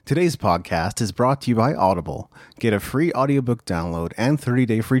Today's podcast is brought to you by Audible. Get a free audiobook download and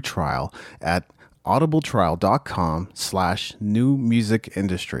 30-day free trial at audibletrial.com/new music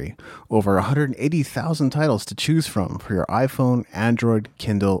industry. Over 180,000 titles to choose from for your iPhone, Android,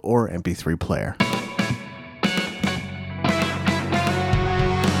 Kindle, or MP3 player.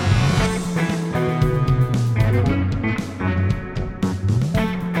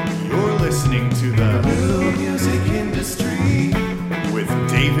 You're listening to the New Music Industry with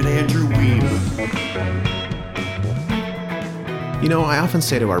David Andrew Weeb. You know, I often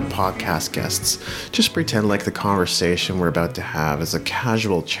say to our podcast guests, just pretend like the conversation we're about to have is a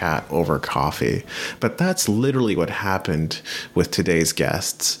casual chat over coffee. But that's literally what happened with today's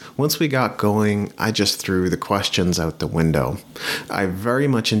guests. Once we got going, I just threw the questions out the window. I very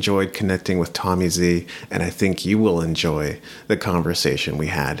much enjoyed connecting with Tommy Z, and I think you will enjoy the conversation we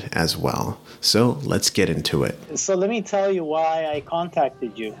had as well. So let's get into it. So let me tell you why I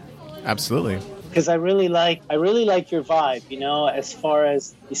contacted you. Absolutely. Because I really like your vibe, you know, as far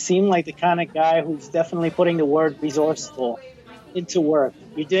as you seem like the kind of guy who's definitely putting the word resourceful into work.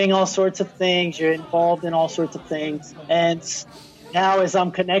 You're doing all sorts of things. You're involved in all sorts of things. And now as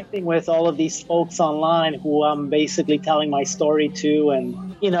I'm connecting with all of these folks online who I'm basically telling my story to,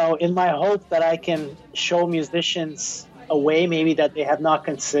 and, you know, in my hope that I can show musicians a way maybe that they have not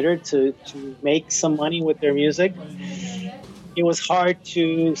considered to make some money with their music, it was hard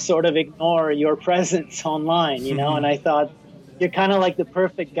to sort of ignore your presence online, you know, and I thought you're kind of like the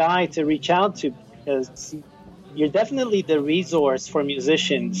perfect guy to reach out to because you're definitely the resource for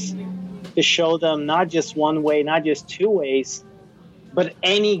musicians to show them not just one way, not just two ways, but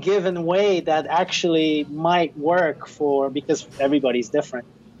any given way that actually might work because everybody's different.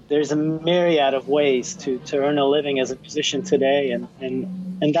 There's a myriad of ways to earn a living as a musician today. And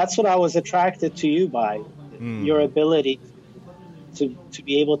that's what I was attracted to you by, your ability to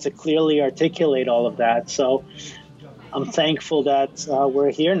be able to clearly articulate all of that. So I'm thankful that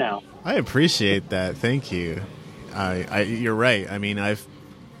we're here now. I appreciate that. Thank you. You're right. I mean, I've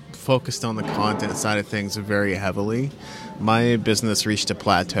focused on the content side of things very heavily. My business reached a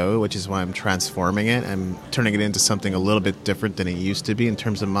plateau, which is why I'm transforming it. I'm turning it into something a little bit different than it used to be in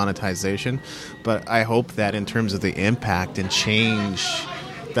terms of monetization. But I hope that in terms of the impact and change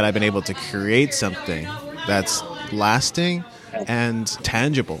that I've been able to create something that's lasting and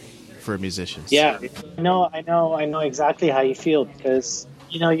tangible for musicians. Yeah, I know exactly how you feel because,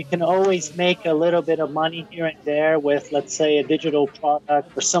 you know, you can always make a little bit of money here and there with, let's say, a digital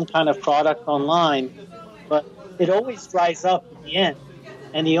product or some kind of product online, but it always dries up in the end.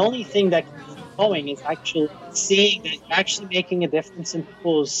 And the only thing that can keep going is actually seeing that you're actually making a difference in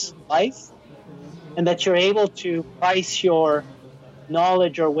people's life and that you're able to price your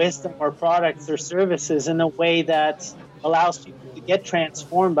knowledge or wisdom or products or services in a way that allows people to get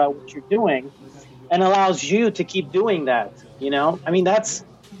transformed by what you're doing and allows you to keep doing that, you know? I mean, that's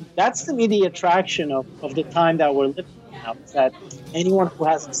to me the attraction of the time that we're living now, is that anyone who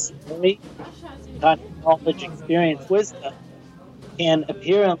has a story, kind of knowledge, experience, wisdom, can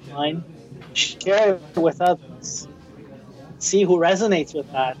appear online, share it with others, see who resonates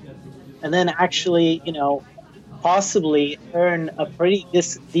with that, and then actually, you know, possibly earn a pretty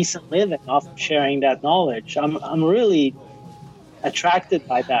decent living off of sharing that knowledge. I'm really attracted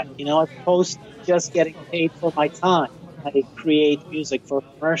by that, you know, as opposed to just getting paid for my time. I create music for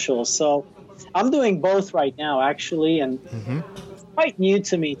commercials. So I'm doing both right now, actually, and it's quite new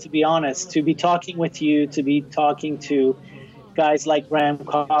to me, to be honest, to be talking with you, to be talking to guys like Graham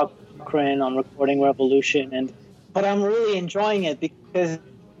Cochran on Recording Revolution. But I'm really enjoying it because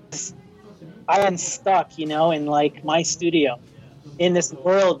I am stuck, you know, in like my studio in this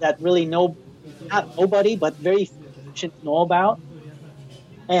world that really not nobody, but very few know about.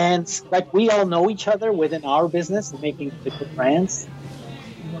 And like we all know each other within our business, making the good brands.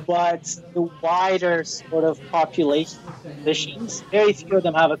 But the wider sort of population of musicians, very few of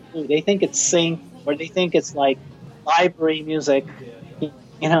them have a clue. They think it's sync or they think it's like library music,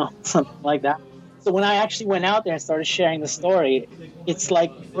 you know, something like that. So when I actually went out there and started sharing the story, it's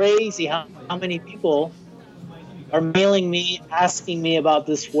like crazy how many people are mailing me, asking me about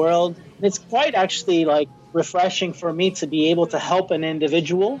this world. And it's quite actually like refreshing for me to be able to help an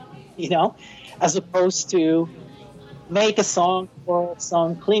individual, you know, as opposed to make a song for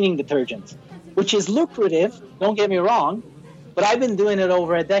some cleaning detergent, which is lucrative, don't get me wrong, but I've been doing it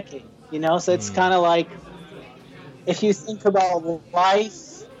over a decade, you know, so it's kind of like if you think about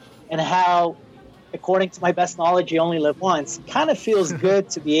life and how, according to my best knowledge, you only live once, it kind of feels good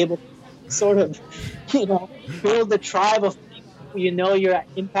to be able to sort of, you know, build a tribe of people who you know you're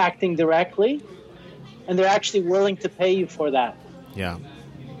impacting directly, and they're actually willing to pay you for that. Yeah.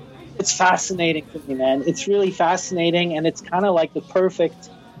 it's fascinating to me, man. It's really fascinating, and it's kind of like the perfect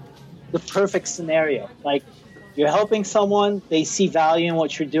scenario. Like, you're helping someone, they see value in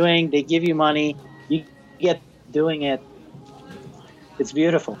what you're doing, they give you money, you get doing it. It's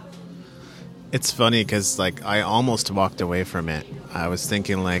beautiful. It's funny because, like, I almost walked away from it. I was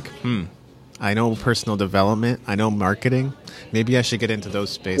thinking, like, I know personal development, I know marketing. Maybe I should get into those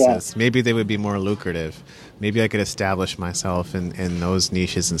spaces. Yeah. Maybe they would be more lucrative. Maybe I could establish myself in those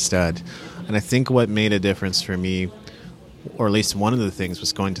niches instead. And I think what made a difference for me, or at least one of the things,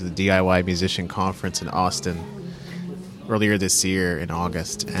 was going to the DIY Musician Conference in Austin earlier this year in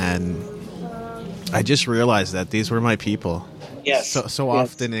August. And I just realized that these were my people. Yes. So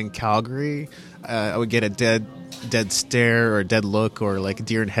often in Calgary, I would get a dead stare or a dead look or like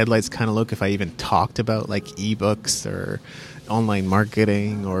deer in headlights kind of look if I even talked about like ebooks or online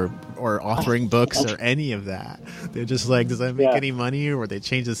marketing or authoring books or any of that. They're just like, does that make any money? Or they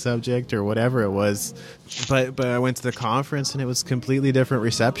change the subject or whatever it was. But I went to the conference and it was completely different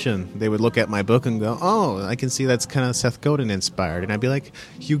reception. They would look at my book and go, oh, I can see that's kind of Seth Godin inspired. And I'd be like,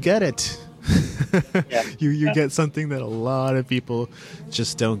 you get it. You get something that a lot of people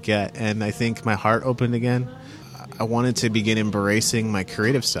just don't get. And I think my heart opened again. I wanted to begin embracing my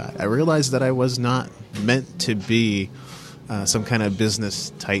creative side. I realized that I was not meant to be some kind of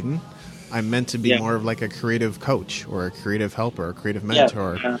business titan. I'm meant to be more of like a creative coach or a creative helper, a creative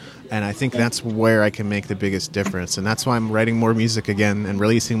mentor. And I think that's where I can make the biggest difference. And that's why I'm writing more music again and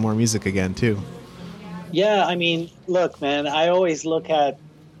releasing more music again too. Yeah, I mean, look, man, I always look at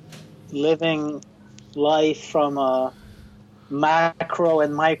living life from a macro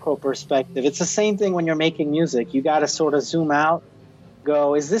and micro perspective. It's the same thing when you're making music. You got to sort of zoom out,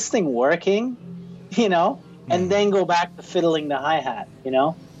 go, is this thing working? And then go back to fiddling the hi-hat,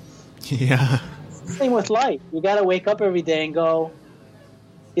 Yeah. Same with life. You got to wake up every day and go,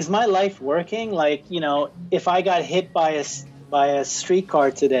 is my life working? Like, if I got hit by a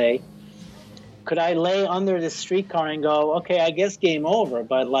streetcar today, could I lay under the streetcar and go, okay, I guess game over,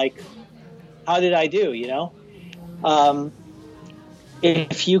 but like, how did I do,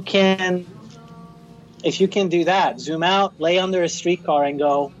 If you can do that, zoom out, lay under a streetcar and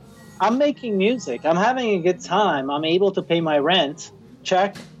go, I'm making music, I'm having a good time, I'm able to pay my rent,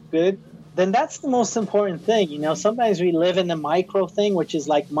 check, good, then that's the most important thing. Sometimes we live in the micro thing, which is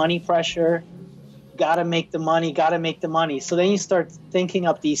like money pressure, gotta make the money. So then you start thinking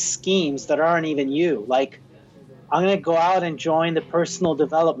up these schemes that aren't even you. Like, I'm going to go out and join the personal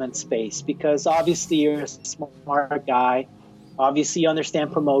development space because obviously you're a smart guy. Obviously you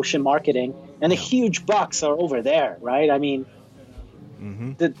understand promotion, marketing, and the huge bucks are over there, right? I mean,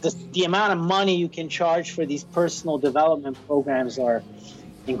 the amount of money you can charge for these personal development programs are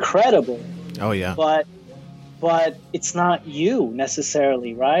incredible. Oh, yeah. But it's not you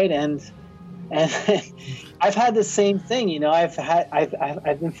necessarily, right? And I've had the same thing,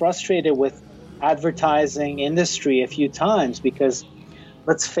 I've been frustrated with advertising industry a few times because,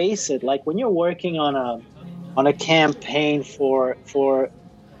 let's face it, like when you're working on a campaign for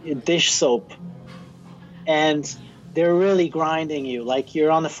dish soap and they're really grinding you, like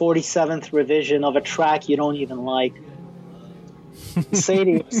you're on the 47th revision of a track you don't even like, say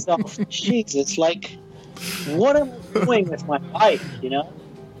to yourself, Jesus, like, what am I doing with my life,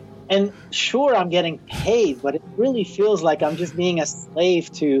 And sure, I'm getting paid, but it really feels like I'm just being a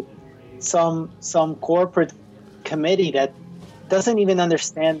slave to some corporate committee that doesn't even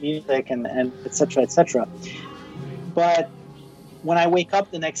understand music and et cetera, et cetera. But when I wake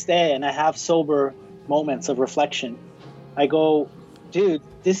up the next day and I have sober moments of reflection, I go, dude,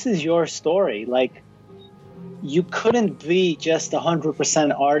 this is your story. Like, you couldn't be just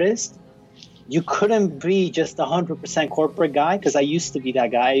 100% artist. You couldn't be just 100% corporate guy, because I used to be that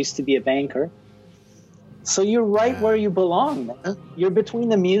guy. I used to be a banker. So you're right where you belong, man. You're between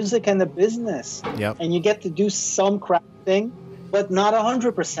the music and the business. Yep. And you get to do some crafting, but not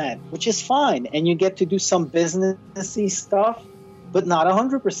 100%, which is fine. And you get to do some businessy stuff, but not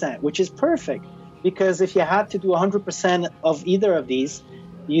 100%, which is perfect. Because if you had to do 100% of either of these,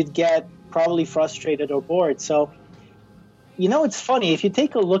 you'd get probably frustrated or bored. So, it's funny. If you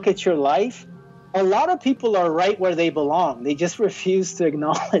take a look at your life, a lot of people are right where they belong. They just refuse to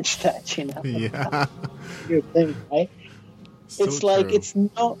acknowledge that, Yeah. Your thing, right? So it's like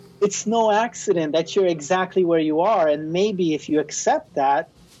true. it's no accident that you're exactly where you are, and maybe if you accept that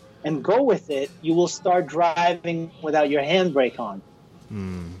and go with it, you will start driving without your handbrake on.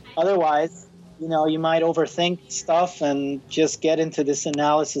 Otherwise, you might overthink stuff and just get into this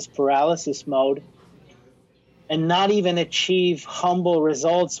analysis paralysis mode and not even achieve humble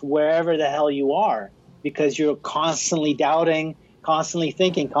results wherever the hell you are, because you're constantly doubting, constantly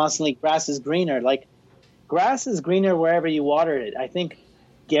thinking, constantly grass is greener. Like, grass is greener wherever you water it. I think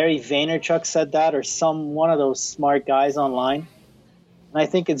Gary Vaynerchuk said that, or one of those smart guys online. And I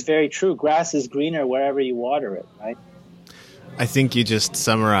think it's very true. Grass is greener wherever you water it, right? I think you just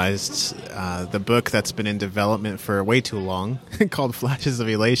summarized the book that's been in development for way too long called Flashes of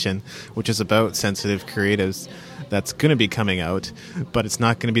Elation, which is about sensitive creatives. That's going to be coming out, but it's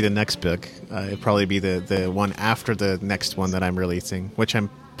not going to be the next book. It'll probably be the one after the next one that I'm releasing, which I'm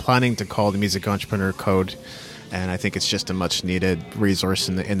planning to call the Music Entrepreneur Code. And I think it's just a much needed resource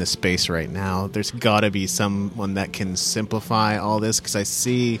in the space right now. There's got to be someone that can simplify all this, because I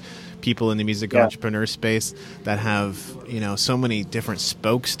see people in the music entrepreneur space that have, so many different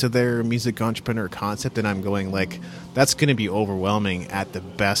spokes to their music entrepreneur concept, and I'm going like, that's going to be overwhelming at the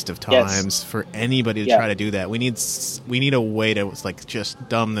best of times for anybody to try to do that. We need a way to just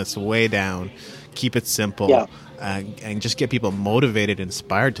dumb this way down, keep it simple. And just get people motivated,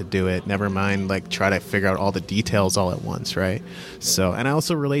 inspired to do it. Never mind, try to figure out all the details all at once, right? So, and I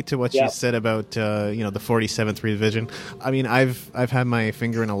also relate to what you said about, the 47th revision. I mean, I've had my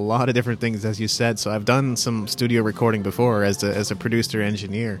finger in a lot of different things, as you said. So I've done some studio recording before as a producer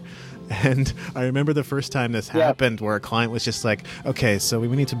engineer. And I remember the first time this happened, where a client was just like, okay, so we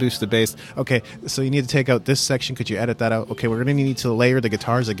need to boost the bass. Okay, so you need to take out this section. Could you edit that out? Okay, we're going to need to layer the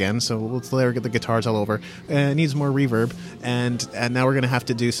guitars again. So let's layer the guitars all over. And it needs more reverb. And now we're going to have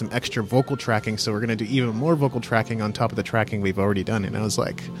to do some extra vocal tracking. So we're going to do even more vocal tracking on top of the tracking we've already done. And I was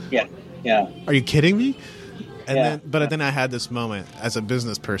like, are you kidding me? And then I had this moment, as a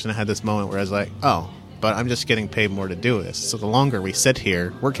business person, where I was like, oh, but I'm just getting paid more to do this. So the longer we sit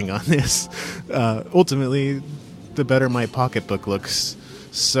here working on this, ultimately, the better my pocketbook looks.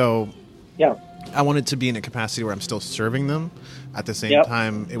 So I wanted to be in a capacity where I'm still serving them. At the same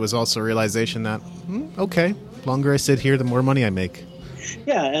time, it was also a realization that, okay, longer I sit here, the more money I make.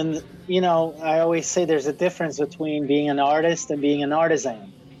 Yeah, and, I always say there's a difference between being an artist and being an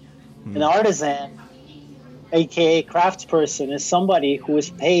artisan. An artisan, a.k.a. craftsperson, is somebody who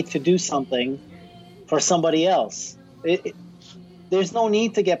is paid to do something for somebody else. There's no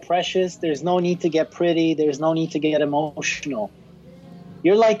need to get precious. There's no need to get pretty. There's no need to get emotional.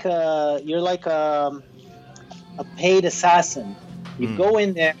 You're like a paid assassin. You go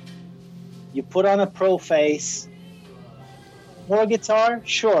in there, you put on a pro face. More guitar?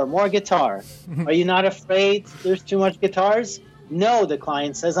 Sure, more guitar. Are you not afraid there's too much guitars? No, the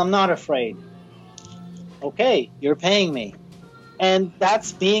client says, I'm not afraid. Okay, you're paying me. And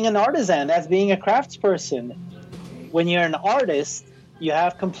that's being an artisan. That's being a craftsperson. When you're an artist, you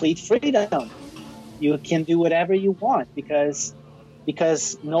have complete freedom. You can do whatever you want because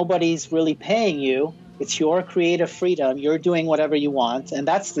nobody's really paying you. It's your creative freedom. You're doing whatever you want. And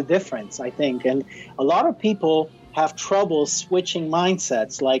that's the difference, I think. And a lot of people have trouble switching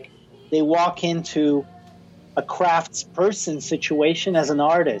mindsets. Like, they walk into a craftsperson situation as an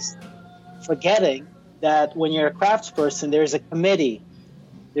artist, forgetting that when you're a craftsperson, there's a committee.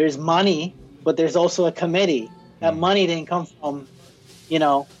 There's money, but there's also a committee. That money didn't come from,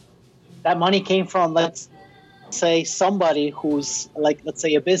 that money came from, let's say, somebody who's let's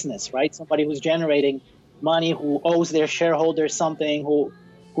say a business, right? Somebody who's generating money, who owes their shareholders something, who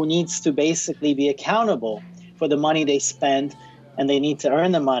needs to basically be accountable for the money they spend, and they need to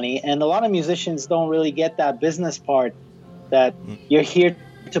earn the money. And a lot of musicians don't really get that business part, that you're here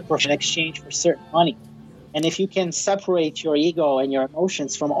to perform in exchange for certain money. And if you can separate your ego and your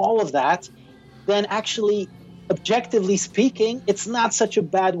emotions from all of that, then actually, objectively speaking, it's not such a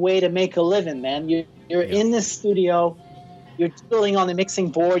bad way to make a living, man. You're in the studio, you're dealing on the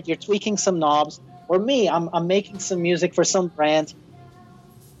mixing board, you're tweaking some knobs. Or me, I'm making some music for some brand.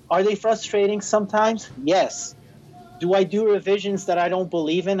 Are they frustrating sometimes? Yes. Do I do revisions that I don't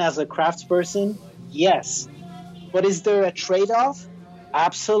believe in as a craftsperson? Yes. But is there a trade-off?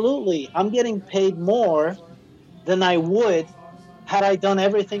 Absolutely. I'm getting paid more than I would had I done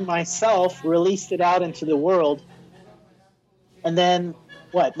everything myself, released it out into the world, and then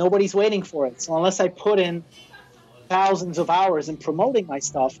what? Nobody's waiting for it. So unless I put in thousands of hours in promoting my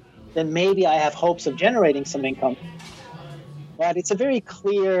stuff, then maybe I have hopes of generating some income. But it's a very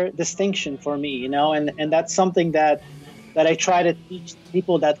clear distinction for me, and that's something that I try to teach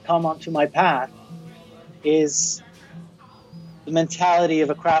people that come onto my path, is the mentality of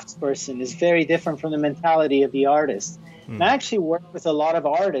a craftsperson is very different from the mentality of the artist. And I actually work with a lot of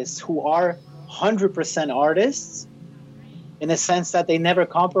artists who are 100% artists, in a sense that they never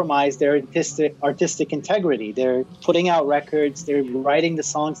compromise their artistic integrity. They're putting out records, they're writing the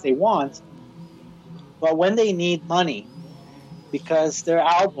songs they want, but when they need money, because their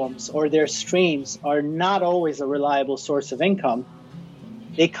albums or their streams are not always a reliable source of income,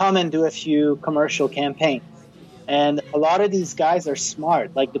 they come and do a few commercial campaigns. And a lot of these guys are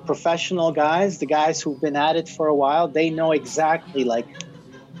smart, like the professional guys, the guys who've been at it for a while. They know exactly like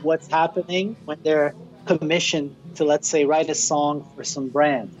what's happening when they're commissioned to, let's say, write a song for some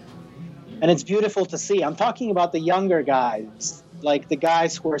brand. And it's beautiful to see. I'm talking about the younger guys, like the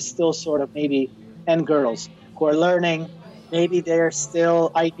guys who are still sort of maybe, and girls who are learning. Maybe they're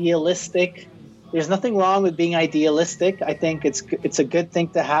still idealistic. There's nothing wrong with being idealistic. I think it's a good thing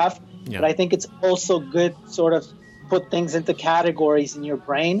to have. Yeah. But I think it's also good sort of put things into categories in your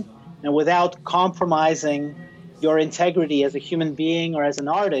brain, and without compromising your integrity as a human being or as an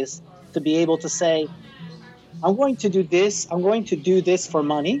artist, to be able to say, I'm going to do this. I'm going to do this for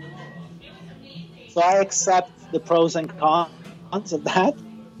money. So I accept the pros and cons of that.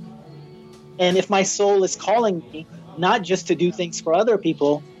 And if my soul is calling me not just to do things for other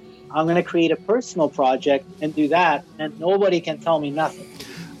people, I'm going to create a personal project and do that, and nobody can tell me nothing.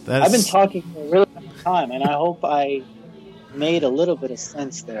 I've been talking for a really long time, and I hope I made a little bit of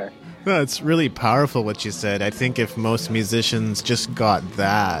sense there. No, it's really powerful what you said. I think if most musicians just got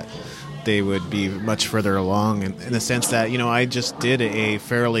that, they would be much further along in the sense that, I just did a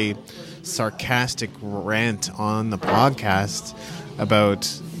fairly sarcastic rant on the podcast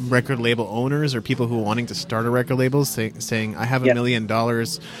about record label owners or people who are wanting to start a record label, saying, I have $1 million.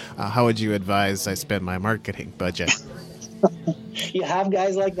 How would you advise I spend my marketing budget? You have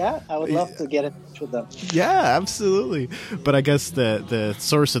guys like that? I would love to get in touch with them. Yeah, absolutely. But I guess the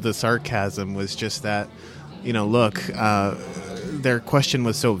source of the sarcasm was just that, look, their question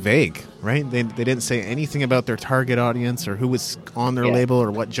was so vague, right? They didn't say anything about their target audience or who was on their label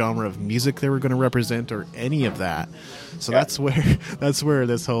or what genre of music they were going to represent or any of that. So that's where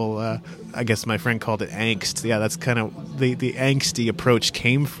this whole, I guess my friend called it angst. Yeah, that's kind of the angsty approach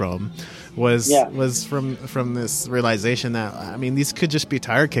came from. Was from this realization that, these could just be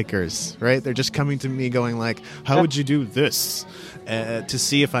tire kickers, right? They're just coming to me going like, how would you do this to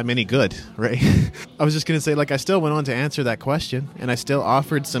see if I'm any good, right? I was just going to say, I still went on to answer that question, and I still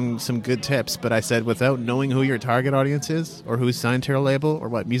offered some good tips, but I said, without knowing who your target audience is or who's signed to your label or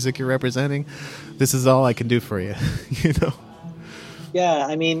what music you're representing, this is all I can do for you,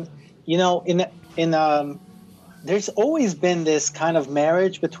 Yeah, there's always been this kind of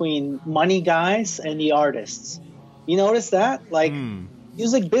marriage between money guys and the artists. You notice that?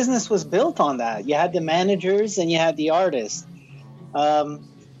 Music business was built on that. You had the managers and you had the artists.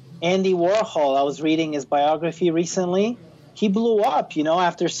 Andy Warhol, I was reading his biography recently. He blew up,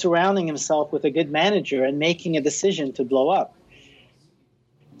 after surrounding himself with a good manager and making a decision to blow up.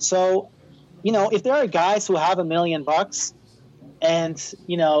 So, if there are guys who have $1 million and,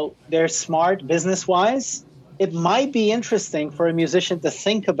 they're smart business-wise, it might be interesting for a musician to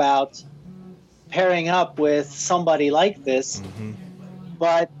think about pairing up with somebody like this. Mm-hmm.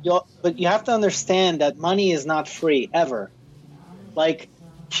 But you have to understand that money is not free, ever.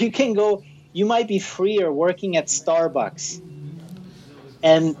 You might be freer working at Starbucks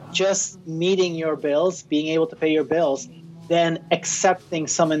and just meeting your bills, being able to pay your bills, than accepting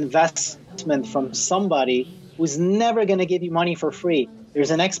some investment from somebody who's never going to give you money for free. There's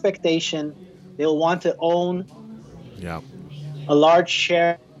an expectation. They'll want to own a large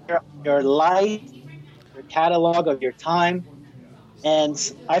share of your life, your catalog of your time.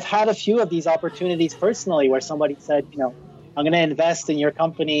 And I've had a few of these opportunities personally where somebody said, I'm going to invest in your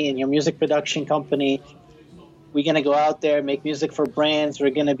company, in your music production company. We're going to go out there and make music for brands.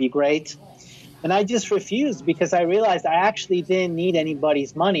 We're going to be great. And I just refused because I realized I actually didn't need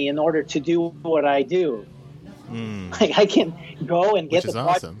anybody's money in order to do what I do. I can go and get the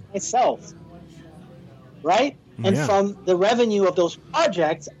project myself. Right? And from the revenue of those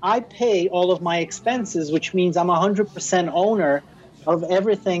projects, I pay all of my expenses, which means I'm 100% owner of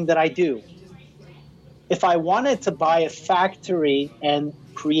everything that I do. If I wanted to buy a factory and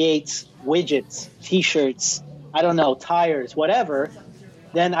create widgets, T-shirts, tires, whatever,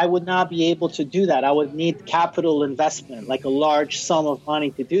 then I would not be able to do that. I would need capital investment, like a large sum of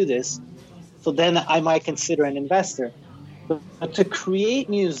money to do this. So then I might consider an investor. But to create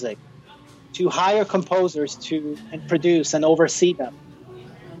music, to hire composers and produce and oversee them,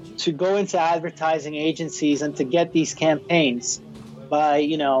 to go into advertising agencies and to get these campaigns by,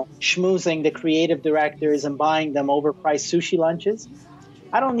 schmoozing the creative directors and buying them overpriced sushi lunches,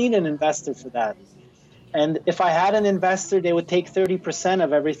 I don't need an investor for that. And if I had an investor, they would take 30%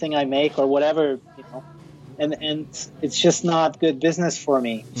 of everything I make or whatever, and it's just not good business for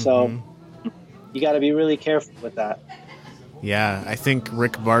me. Mm-hmm. So you got to be really careful with that. Yeah, I think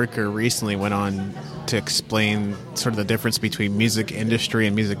Rick Barker recently went on to explain sort of the difference between music industry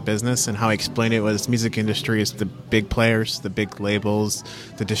and music business, and how he explained it was music industry is the big players, the big labels,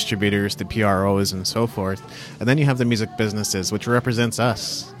 the distributors, the PROs, and so forth. And then you have the music businesses, which represents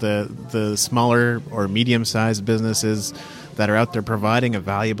us, the smaller or medium-sized businesses that are out there providing a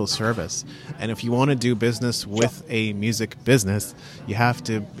valuable service. And if you want to do business with a music business, you have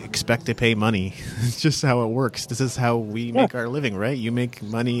to expect to pay money. It's just how it works. This is how we make our living, right? You make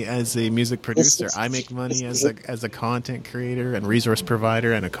money as a music producer. I make money as a content creator and resource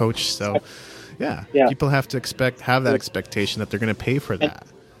provider and a coach. So, yeah. People have to have that expectation that they're going to pay for that.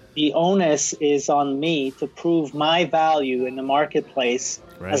 The onus is on me to prove my value in the marketplace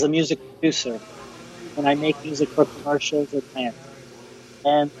as a music producer when I make music for commercials or brands.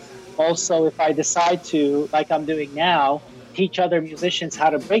 And also, if I decide to, like I'm doing now, teach other musicians how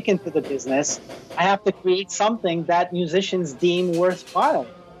to break into the business, I have to create something that musicians deem worthwhile,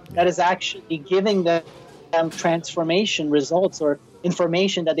 that is actually giving them transformation results or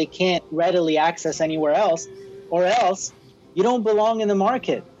information that they can't readily access anywhere else, or else you don't belong in the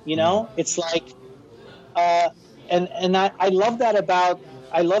market. You know, it's like, and I love that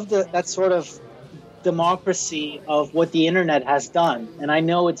that sort of democracy of what the internet has done. And I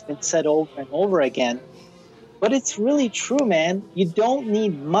know it's been said over and over again, but it's really true, man. You don't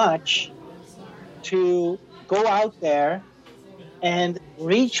need much to go out there and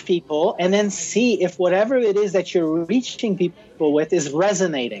reach people and then see if whatever it is that you're reaching people with is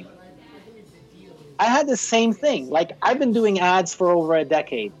resonating. I had the same thing. Like, I've been doing ads for over a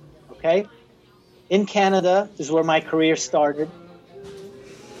decade, okay? In Canada, this is where my career started.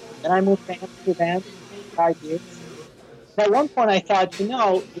 Then I moved to Amsterdam 5 years. And at one point I thought,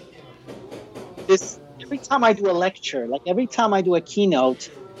 every time I do a lecture, like every time I do a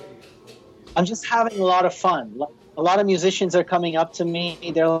keynote, I'm just having a lot of fun. Like, a lot of musicians are coming up to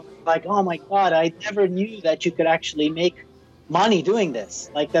me. They're like, oh my God, I never knew that you could actually make money doing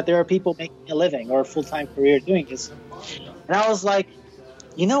this. Like, that there are people making a living or a full-time career doing this. And I was like,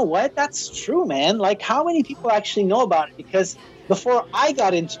 you know what? That's true, man. Like, how many people actually know about it? Because before I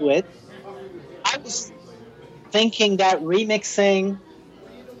got into it, I was thinking that remixing,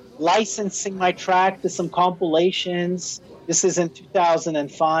 licensing my track to some compilations, this is in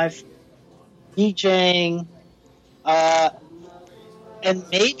 2005, DJing, and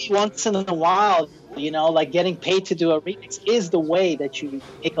maybe once in a while, like getting paid to do a remix is the way that you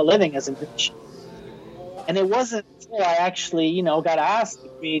make a living as a musician. And it wasn't until I actually, got asked to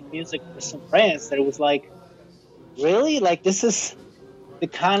create music for some brands that it was like, really? Like, this is the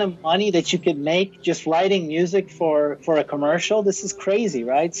kind of money that you could make just writing music for a commercial? This is crazy,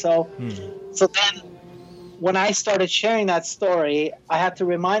 right? So then when I started sharing that story, I had to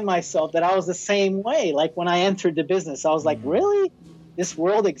remind myself that I was the same way. Like, when I entered the business, I was like, really? This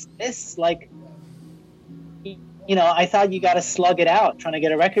world exists? Like, I thought you got to slug it out trying to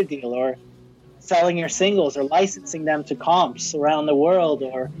get a record deal, or selling your singles, or licensing them to comps around the world,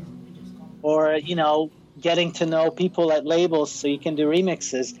 or getting to know people at labels so you can do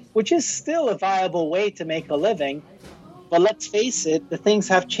remixes, which is still a viable way to make a living. But let's face it, the things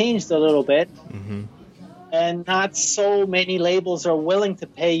have changed a little bit. Mm-hmm. And not so many labels are willing to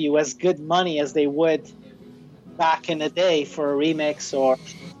pay you as good money as they would back in the day for a remix. Or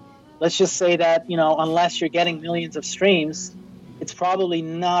let's just say that, unless you're getting millions of streams, it's probably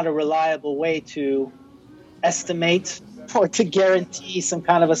not a reliable way to estimate or to guarantee some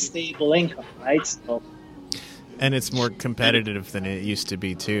kind of a stable income, right? So, and it's more competitive than it used to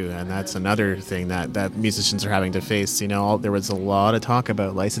be too, and that's another thing that musicians are having to face. There was a lot of talk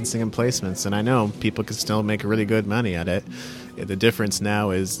about licensing and placements, and I know people can still make really good money at it. The difference now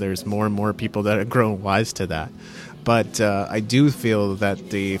is there's more and more people that are growing wise to that. But I do feel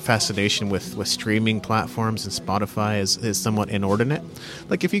that the fascination with streaming platforms and Spotify is somewhat inordinate.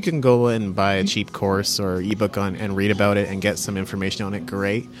 Like, if you can go and buy a cheap course or ebook and read about it and get some information on it,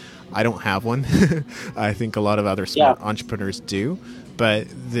 great. I don't have one. I think a lot of other smart entrepreneurs do. But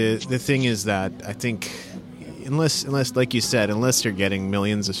the thing is that I think unless, like you said, unless you're getting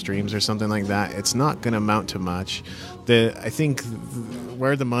millions of streams or something like that, it's not going to amount to much. I think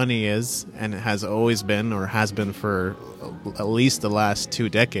where the money is, and it has always been or has been for at least the last 2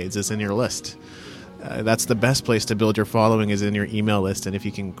 decades, is in your list. That's the best place to build your following, is in your email list. And if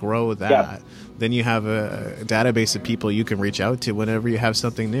you can grow that, then you have a database of people you can reach out to whenever you have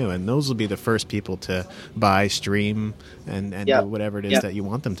something new. And those will be the first people to buy, stream, and do whatever it is that you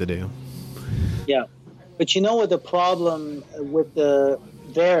want them to do. Yeah. But you know what the problem with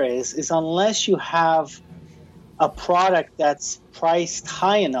there is unless you have a product that's priced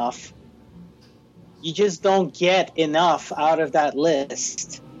high enough, you just don't get enough out of that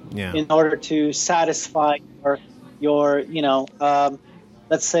list in order to satisfy your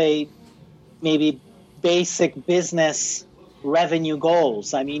let's say maybe basic business revenue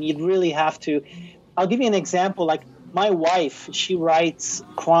goals. I mean, you'd really have to. I'll give you an example. Like my wife, she writes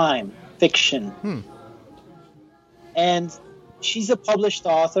crime fiction, and she's a published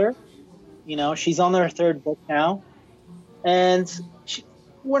author. You know, she's on her third book now, and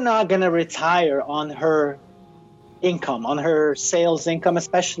we're not going to retire on her income, on her sales income,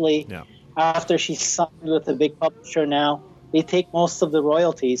 especially after she's signed with a big publisher now. They take most of the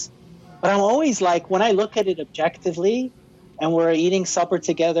royalties. But I'm always like, when I look at it objectively and we're eating supper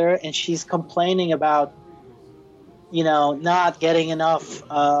together and she's complaining about, you know, not getting enough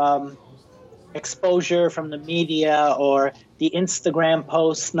exposure from the media or the Instagram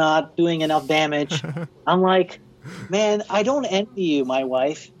posts not doing enough damage, I'm like, man, I don't envy you, my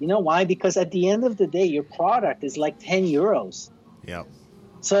wife. You know why? Because at the end of the day, your product is like 10 euros. Yep.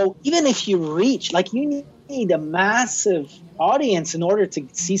 So even if you reach, like you need a massive audience in order to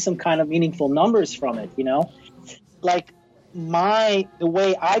see some kind of meaningful numbers from it, you know? Like the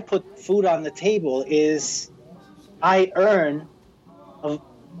way I put food on the table is I earn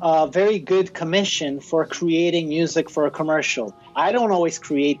a very good commission for creating music for a commercial. I don't always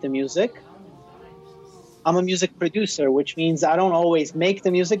create the music. I'm a music producer, which means I don't always make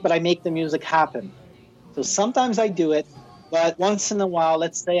the music, but I make the music happen. So sometimes I do it, but once in a while,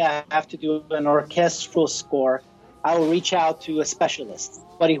 let's say I have to do an orchestral score, I will reach out to a specialist,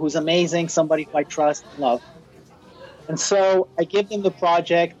 somebody who's amazing, somebody who I trust and love. And so I give them the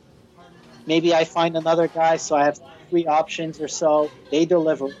project. Maybe I find another guy, so I have 3 options or so. They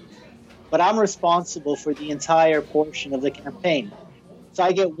deliver. But I'm responsible for the entire portion of the campaign. So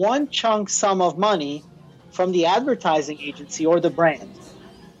I get one chunk sum of money from the advertising agency or the brand.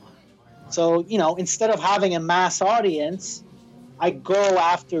 So, you know, instead of having a mass audience, I go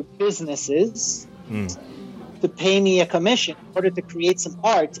after businesses to pay me a commission in order to create some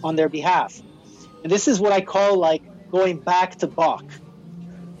art on their behalf. And this is what I call like going back to Bach.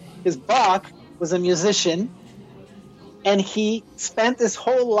 Because Bach was a musician and he spent his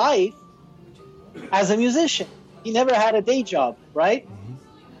whole life as a musician. He never had a day job, right?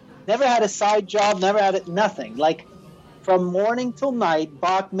 Never had a side job, never had nothing. Like from morning till night,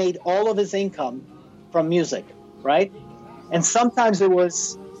 Bach made all of his income from music, right? And sometimes it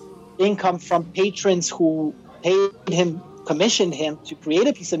was income from patrons who paid him, commissioned him to create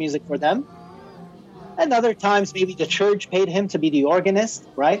a piece of music for them. And other times, maybe the church paid him to be the organist,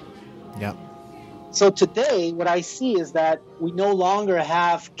 right? Yeah. So today, what I see is that we no longer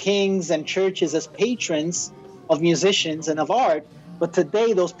have kings and churches as patrons of musicians and of art, but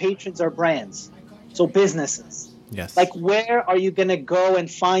today those patrons are brands, so businesses. Yes. Like where are you going to go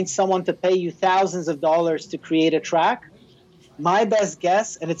and find someone to pay you thousands of dollars to create a track? My best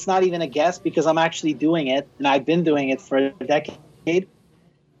guess, and it's not even a guess because I'm actually doing it, and I've been doing it for a decade,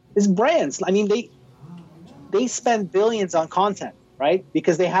 is brands. I mean, they spend billions on content, right?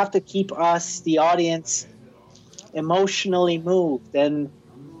 Because they have to keep us, the audience, emotionally moved and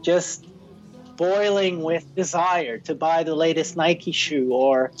just boiling with desire to buy the latest Nike shoe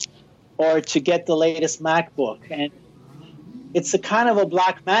or to get the latest MacBook. And it's a kind of a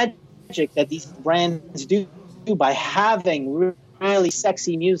black magic that these brands do by having really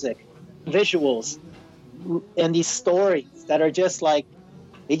sexy music, visuals, and these stories that are just like,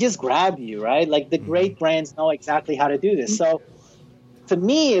 they just grab you, right? Like the great brands know exactly how to do this. So to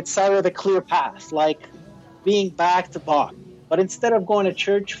me, it's sort of the clear path, like being back to Bach. But instead of going to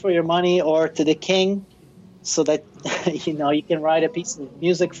church for your money or to the king so that, you know, you can write a piece of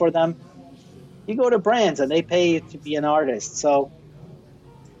music for them, you go to brands and they pay you to be an artist. So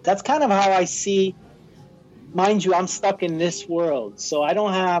that's kind of how I see, mind you, I'm stuck in this world. So I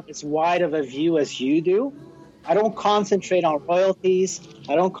don't have as wide of a view as you do. I don't concentrate on royalties.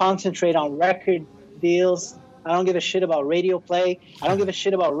 I don't concentrate on record deals. I don't give a shit about radio play. I don't give a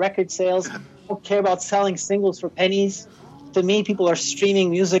shit about record sales. I don't care about selling singles for pennies. To me, people are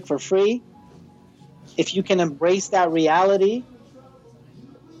streaming music for free. If you can embrace that reality,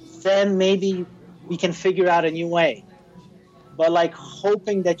 then maybe we can figure out a new way. But like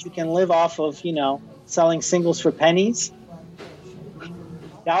hoping that you can live off of, you know, selling singles for pennies,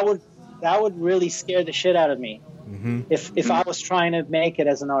 that would really scare the shit out of me if I was trying to make it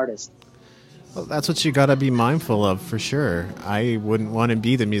as an artist. Well, that's what you got to be mindful of for sure. I wouldn't want to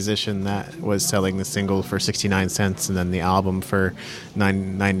be the musician that was selling the single for 69 cents and then the album for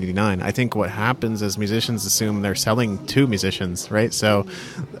 $9.99. I think what happens is musicians assume they're selling to musicians, right? So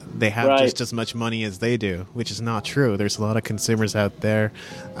they have just as much money as they do, which is not true. There's a lot of consumers out there.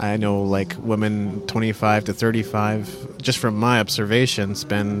 I know like women 25 to 35, just from my observation,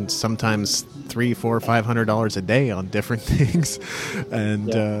 spend sometimes $300, $400, $500 a day on different things.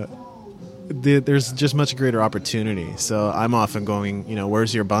 And there's just much greater opportunity. So I'm often going,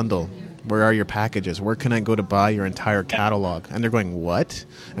 where's your bundle? Where are your packages? Where can I go to buy your entire catalog? And they're going, what?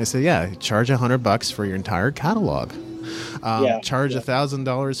 And I say, yeah, charge $100 for your entire catalog. Charge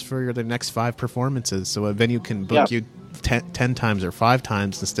 $1,000 for the next 5 performances, so a venue can book you 10 times or 5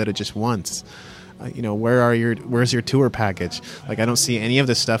 times instead of just once. Where's your tour package? Like, I don't see any of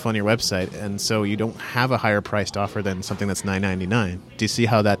this stuff on your website, and so you don't have a higher priced offer than something that's $9.99. Do you see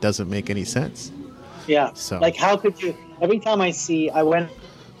how that doesn't make any sense? Yeah. So, like, how could you? Every time I went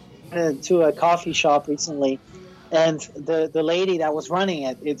to a coffee shop recently, and the lady that was running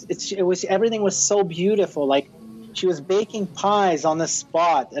it was everything was so beautiful. Like, she was baking pies on the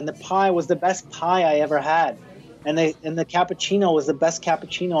spot, and the pie was the best pie I ever had, and the cappuccino was the best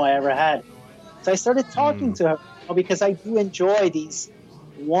cappuccino I ever had. So I started talking to her because I do enjoy these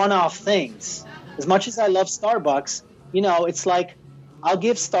one-off things. As much as I love Starbucks, it's like I'll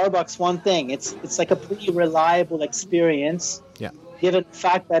give Starbucks one thing. It's like a pretty reliable experience, given the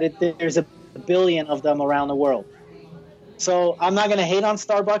fact that there's a billion of them around the world. So I'm not going to hate on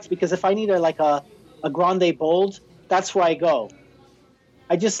Starbucks, because if I need a grande bold, that's where I go.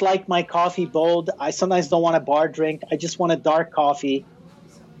 I just like my coffee bold. I sometimes don't want a bar drink. I just want a dark coffee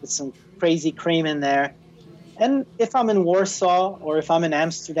with some crazy cream in there. And if I'm in Warsaw, or if I'm in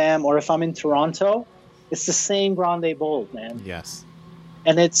Amsterdam, or if I'm in Toronto, it's the same grande bold, man. Yes.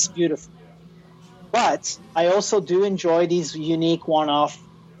 And it's beautiful. But I also do enjoy these unique one-off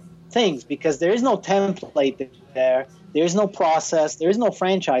things, because there is no template there. There's no process. There's no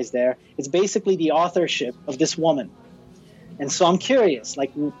franchise there. It's basically the authorship of this woman. And so I'm curious,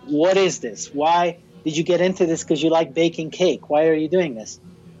 like, what is this? Why did you get into this? Because you like baking cake. Why are you doing this?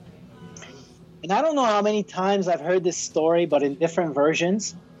 And I don't know how many times I've heard this story, but in different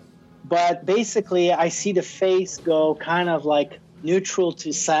versions. But basically, I see the face go kind of like neutral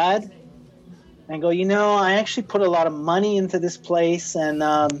to sad, and go, I actually put a lot of money into this place, and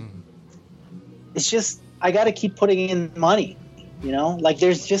it's just, I got to keep putting in money, like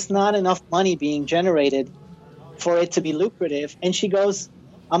there's just not enough money being generated for it to be lucrative. And she goes,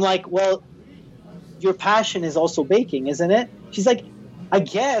 I'm like, well, your passion is also baking, isn't it? She's like, I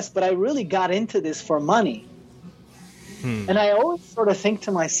guess, but I really got into this for money. And I always sort of think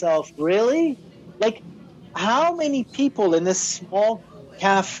to myself, really? Like, how many people in this small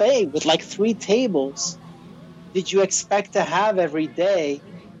cafe with like 3 tables did you expect to have every day,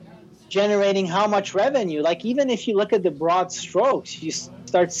 generating how much revenue? Like, even if you look at the broad strokes, you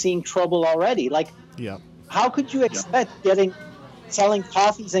start seeing trouble already. Like, how could you expect selling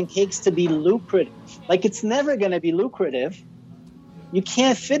coffees and cakes to be lucrative? Like, it's never going to be lucrative. You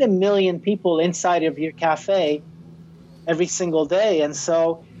can't fit 1 million people inside of your cafe every single day. And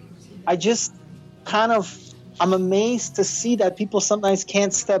so I just I'm amazed to see that people sometimes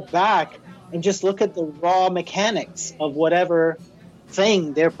can't step back and just look at the raw mechanics of whatever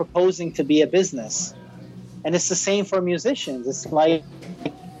thing they're proposing to be a business. And it's the same for musicians. It's like,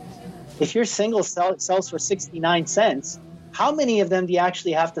 if your single sells for 69 cents, how many of them do you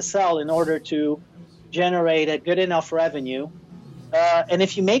actually have to sell in order to generate a good enough revenue? And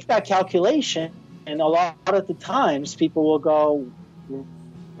if you make that calculation, and a lot of the times people will go,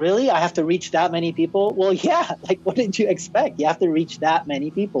 really? I have to reach that many people? Well, yeah. Like, what did you expect? You have to reach that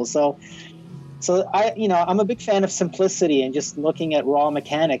many people. So I'm a big fan of simplicity and just looking at raw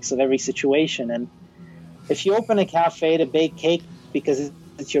mechanics of every situation. And if you open a cafe to bake cake because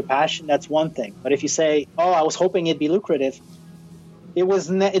it's your passion, that's one thing. But if you say, oh, I was hoping it'd be lucrative,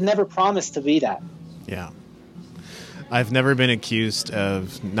 it never promised to be that. Yeah. I've never been accused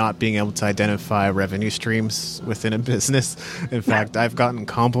of not being able to identify revenue streams within a business. In fact, I've gotten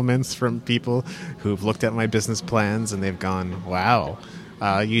compliments from people who've looked at my business plans and they've gone, wow,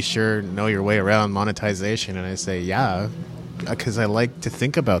 you sure know your way around monetization. And I say, yeah, because I like to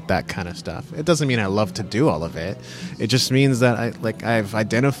think about that kind of stuff. It doesn't mean I love to do all of it. It just means that I've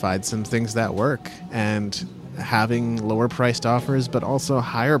identified some things that work, and having lower priced offers, but also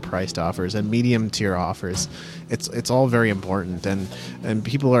higher priced offers and medium tier offers. It's all very important, and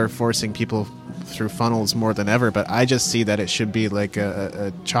people are forcing people through funnels more than ever, but I just see that it should be like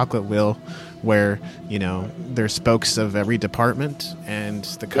a chocolate wheel where, they're spokes of every department, and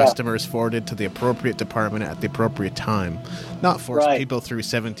the customer is forwarded to the appropriate department at the appropriate time. Not force people through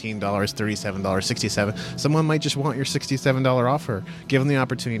 $17, $37, $67. Someone might just want your $67 offer. Give them the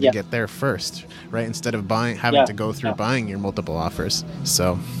opportunity to get there first, right? Instead of having to go through buying your multiple offers.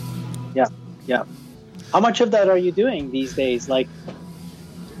 So, yeah. How much of that are you doing these days? Like,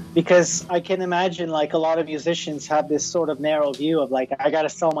 because I can imagine, like, a lot of musicians have this sort of narrow view of, like, I got to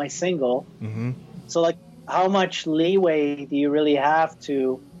sell my single. Mm-hmm. So, like, how much leeway do you really have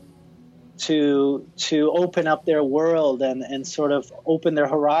to open up their world and sort of open their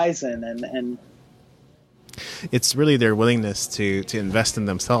horizon? And it's really their willingness to invest in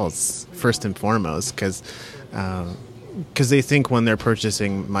themselves first and foremost, because they think when they're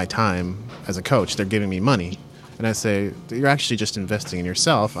purchasing my time as a coach, they're giving me money. And I say, you're actually just investing in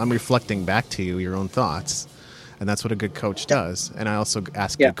yourself. I'm reflecting back to you your own thoughts. And that's what a good coach does. And I also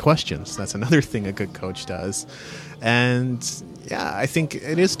ask good questions. That's another thing a good coach does. And I think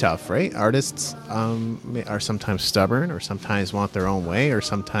it is tough, right? Artists are sometimes stubborn, or sometimes want their own way, or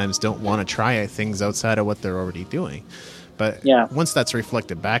sometimes don't want to try things outside of what they're already doing. But once that's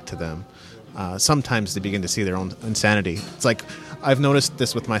reflected back to them, sometimes they begin to see their own insanity. It's like, I've noticed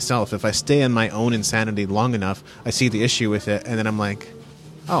this with myself. If I stay in my own insanity long enough, I see the issue with it, and then I'm like,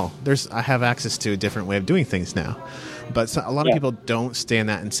 oh, I have access to a different way of doing things now. But a lot of people don't stay in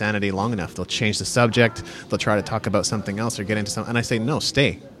that insanity long enough. They'll change the subject. They'll try to talk about something else or get into something. And I say, no,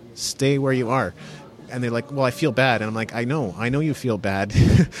 stay where you are. And they're like, well, I feel bad. And I'm like, I know you feel bad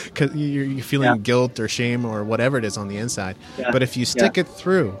because you're feeling guilt or shame or whatever it is on the inside. Yeah. But if you stick it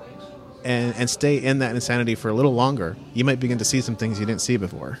through and stay in that insanity for a little longer, you might begin to see some things you didn't see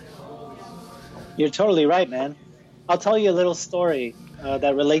before. You're totally right, man. I'll tell you a little story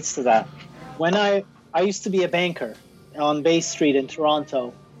that relates to that. When I used to be a banker on Bay Street in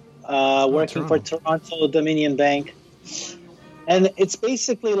Toronto, working for Toronto Dominion Bank. And it's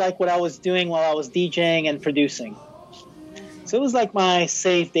basically like what I was doing while I was DJing and producing. So it was like my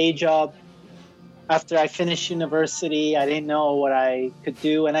safe day job. After I finished university, I didn't know what I could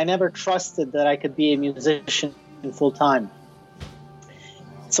do, and I never trusted that I could be a musician full time.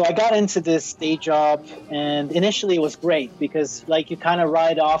 So I got into this day job, and initially it was great because, like, you kind of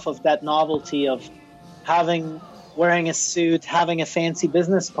ride off of that novelty of wearing a suit, having a fancy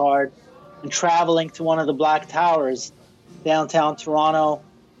business card, and traveling to one of the Black Towers downtown Toronto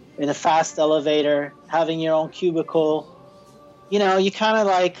in a fast elevator, having your own cubicle. You know, you kind of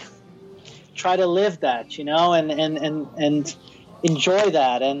like try to live that, you know, and enjoy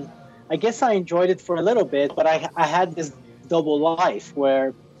that. And I guess I enjoyed it for a little bit, but I had this double life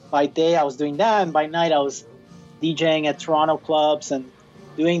where by day I was doing that, and by night I was DJing at Toronto clubs and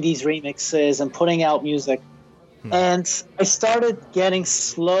doing these remixes and putting out music. And I started getting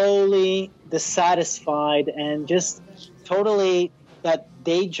slowly dissatisfied, and just totally that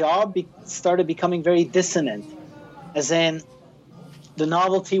day job started becoming very dissonant, as in the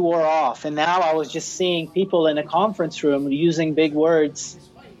novelty wore off. And now I was just seeing people in a conference room using big words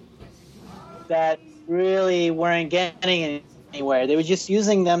that really weren't getting anywhere. They were just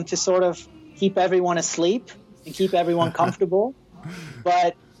using them to sort of keep everyone asleep and keep everyone comfortable.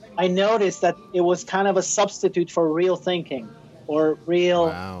 But I noticed that it was kind of a substitute for real thinking or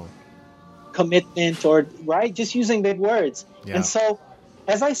real commitment, or just using big words. And so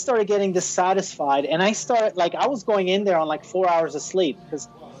as I started getting dissatisfied, and I was going in there on like 4 hours of sleep, because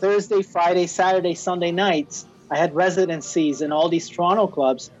Thursday, Friday, Saturday, Sunday nights I had residencies in all these Toronto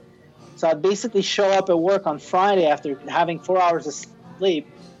clubs. So I'd basically show up at work on Friday after having 4 hours of sleep,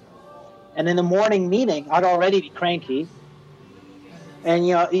 and in the morning meeting I'd already be cranky. And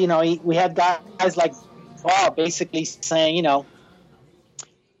you know, we had guys like Bob basically saying, you know,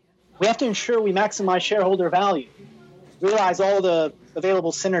 we have to ensure we maximize shareholder value, realize all the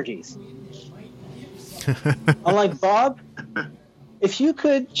available synergies. I'm like, Bob, if you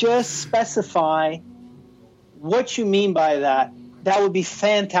could just specify what you mean by that, that would be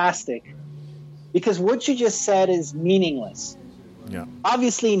fantastic. Because what you just said is meaningless. Yeah.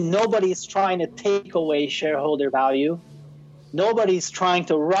 Obviously, nobody's trying to take away shareholder value. Nobody's trying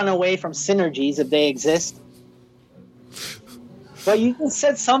to run away from synergies if they exist. But you just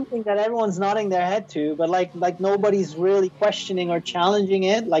said something that everyone's nodding their head to, but like nobody's really questioning or challenging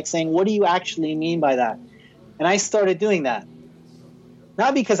it, like saying, what do you actually mean by that? And I started doing that.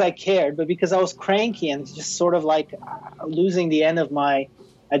 Not because I cared, but because I was cranky and just sort of like losing the end of my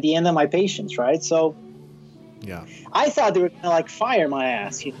patience, right? So I thought they were going to like fire my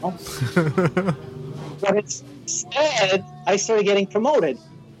ass, you know? But instead, I started getting promoted.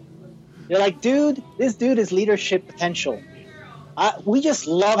 They're like, dude, this dude is leadership potential. We just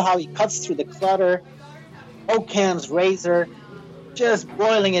love how he cuts through the clutter. Occam's razor, just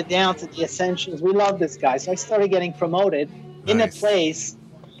boiling it down to the essentials. We love this guy. So I started getting promoted in a place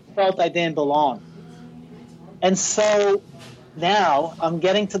I felt I didn't belong. And so now I'm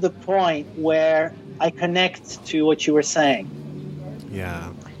getting to the point where I connect to what you were saying.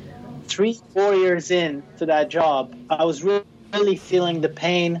 Yeah. 3-4 years into that job, I was really feeling the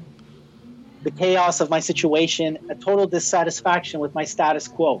pain, the chaos of my situation, a total dissatisfaction with my status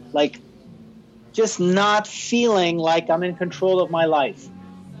quo. Like, just not feeling like I'm in control of my life,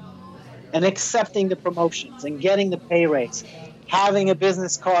 and accepting the promotions and getting the pay raise, having a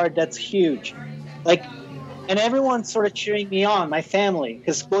business card that's huge, like, and everyone sort of cheering me on, my family,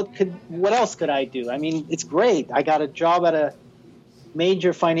 because what else could I do? I mean, it's great. I got a job at a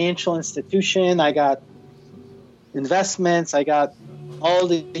major financial institution. I got investments. I got all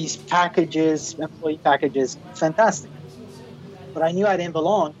these packages, employee packages. Fantastic. But I knew I didn't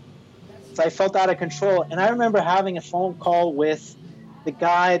belong. So I felt out of control. And I remember having a phone call with the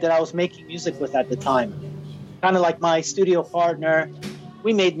guy that I was making music with at the time. Kind of like my studio partner.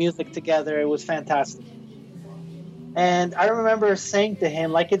 We made music together. It was fantastic. And I remember saying to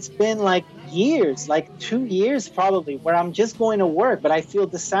him, like, it's been like years, like 2 years probably, where I'm just going to work, but I feel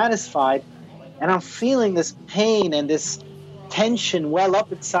dissatisfied. And I'm feeling this pain and this tension well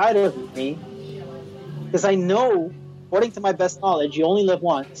up inside of me. Because I know, according to my best knowledge, you only live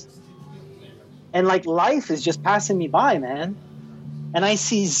once. And like, life is just passing me by, man. And I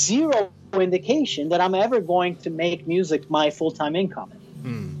see zero indication that I'm ever going to make music my full-time income.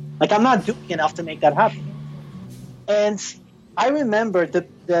 Like, I'm not doing enough to make that happen. And I remember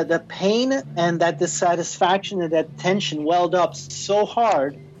the pain and that dissatisfaction and that tension welled up so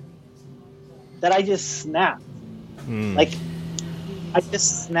hard that I just snapped. Like, I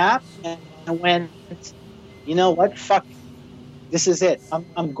just snapped and went, you know what? Fuck it. This is it.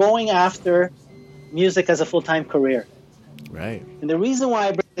 I'm going after music as a full-time career. Right. And the reason why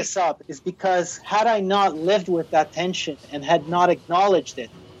I bring this up is because had I not lived with that tension and had not acknowledged it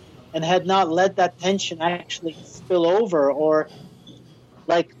and had not let that tension actually spill over or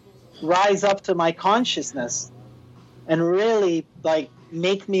like rise up to my consciousness and really like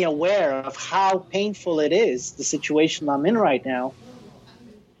make me aware of how painful it is, the situation I'm in right now,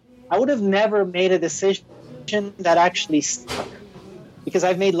 I would have never made a decision that actually stuck. Because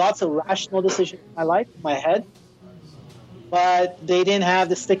I've made lots of rational decisions in my life, in my head, but they didn't have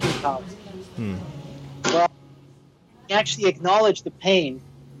the sticking power. Well, you actually acknowledge the pain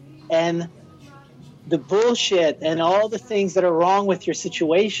and the bullshit and all the things that are wrong with your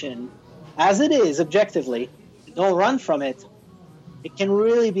situation, as it is objectively, don't run from it. It can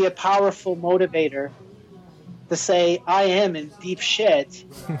really be a powerful motivator to say, I am in deep shit,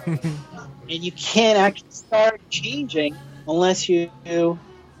 and you can't actually start changing unless you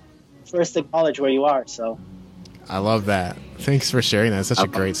first acknowledge where you are. So I love that. Thanks for sharing that. It's such a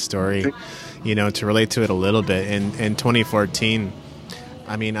great story. You know, to relate to it a little bit, in 2014,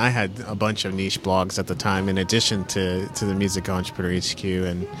 I mean, I had a bunch of niche blogs at the time in addition to the Music Entrepreneur HQ,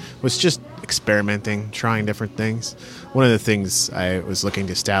 and was just experimenting, trying different things. One of the things I was looking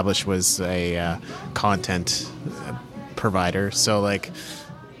to establish was a content provider. So like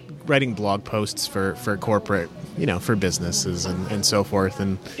writing blog posts for corporate, you know, for businesses and so forth.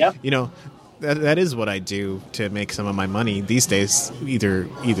 And, you know, that is what I do to make some of my money these days, either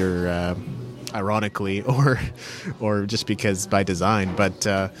ironically or just because by design. But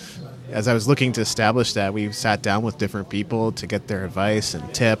as I was looking to establish that, we sat down with different people to get their advice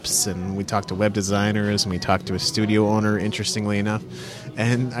and tips, and we talked to web designers, and we talked to a studio owner, interestingly enough.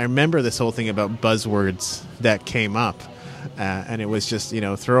 And I remember this whole thing about buzzwords that came up. And it was just, you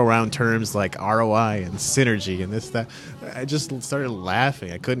know, throw around terms like ROI and synergy and this, that. I just started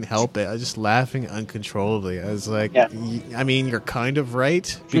laughing. I couldn't help it. I was just laughing uncontrollably. I was like, I mean, you're kind of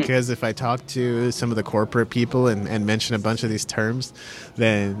right, because if I talk to some of the corporate people and mention a bunch of these terms,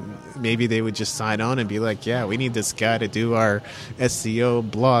 then maybe they would just sign on and be like, yeah, we need this guy to do our SEO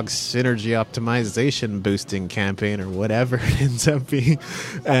blog synergy optimization boosting campaign or whatever it ends up being.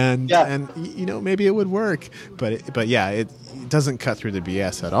 And you know, maybe it would work. But yeah, it doesn't cut through the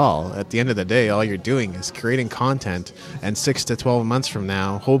BS at all. At the end of the day, all you're doing is creating content, and 6 to 12 months from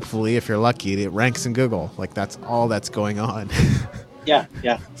now, hopefully, if you're lucky, it ranks in Google. Like, that's all that's going on. Yeah.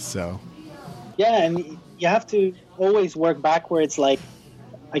 So. Yeah, and you have to always work backwards. Like,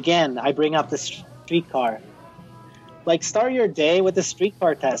 again, I bring up the streetcar. Like, start your day with the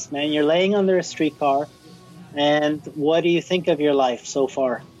streetcar test, man. You're laying under a streetcar, and what do you think of your life so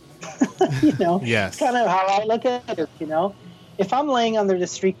far? You know, yes. Kind of how I look at it, you know. If I'm laying under the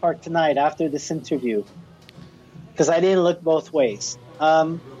streetcar tonight after this interview, because I didn't look both ways.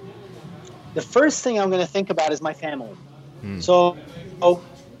 The first thing I'm going to think about is my family. So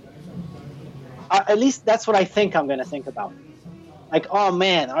at least that's what I think I'm going to think about. Like, oh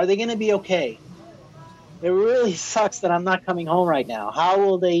man, are they going to be okay? It really sucks that I'm not coming home right now. How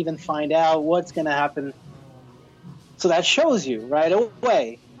will they even find out? What's going to happen? So that shows you right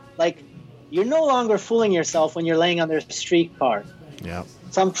away, like, you're no longer fooling yourself when you're laying under a streetcar. Yeah.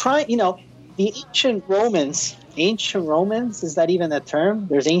 So I'm trying, the ancient Romans, is that even a term?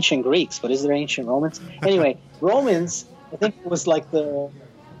 There's ancient Greeks, but is there ancient Romans? Anyway, Romans, I think it was like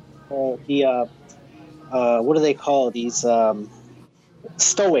what do they call these?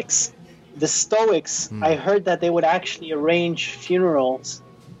 Stoics. The Stoics, I heard that they would actually arrange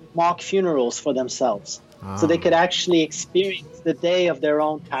mock funerals for themselves. So they could actually experience the day of their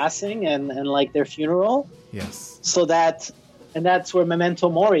own passing and like their funeral. Yes. And that's where memento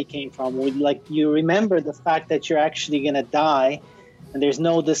mori came from. You remember the fact that you're actually going to die and there's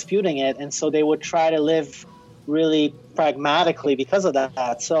no disputing it. And so they would try to live really pragmatically because of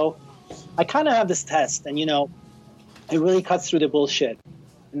that. So I kind of have this test and, it really cuts through the bullshit.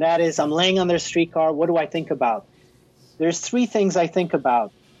 And that is, I'm laying on their streetcar. What do I think about? There's 3 things I think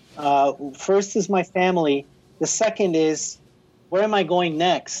about. First is my family. The second is, where am I going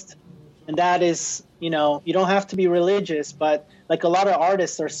next? And that is, you don't have to be religious, but like a lot of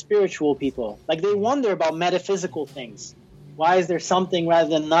artists are spiritual people. Like they wonder about metaphysical things. Why is there something rather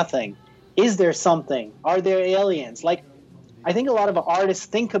than nothing? Is there something? Are there aliens? Like, I think a lot of artists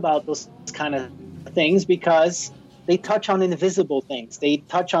think about those kind of things because they touch on invisible things. They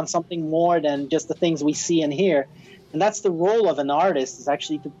touch on something more than just the things we see and hear. And that's the role of an artist, is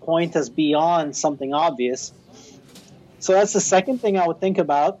actually to point us beyond something obvious. So that's the second thing I would think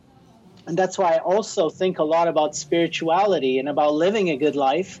about. And that's why I also think a lot about spirituality and about living a good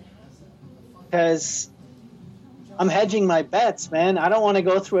life, because I'm hedging my bets, man. I don't want to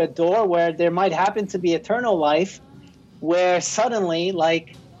go through a door where there might happen to be eternal life, where suddenly,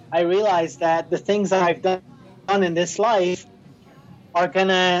 like, I realize that the things that I've done in this life are going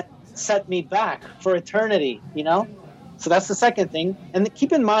to set me back for eternity, So that's the second thing. And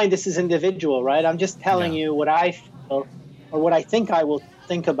keep in mind, this is individual, right? I'm just telling you what I feel or what I think I will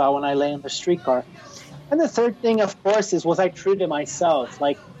think about when I lay on the streetcar. And the third thing, of course, is, was I true to myself?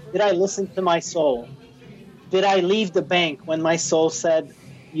 Like, did I listen to my soul? Did I leave the bank when my soul said,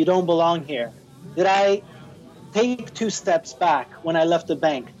 you don't belong here? Did I take 2 steps back when I left the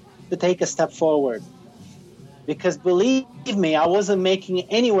bank to take a step forward? Because believe me, I wasn't making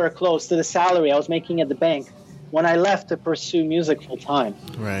anywhere close to the salary I was making at the bank when I left to pursue music full time.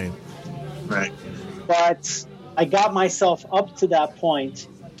 Right. But I got myself up to that point,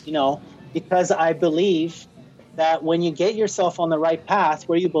 because I believe that when you get yourself on the right path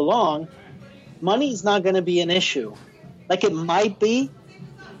where you belong, money is not going to be an issue. Like, it might be,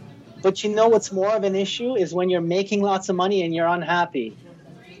 but what's more of an issue is when you're making lots of money and you're unhappy,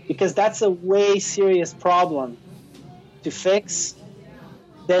 because that's a way serious problem to fix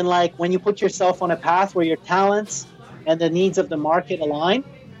than like when you put yourself on a path where your talents and the needs of the market align.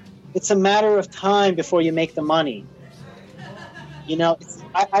 It's a matter of time before you make the money.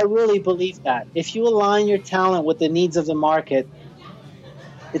 I really believe that. If you align your talent with the needs of the market,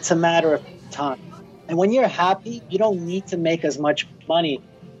 it's a matter of time. And when you're happy, you don't need to make as much money.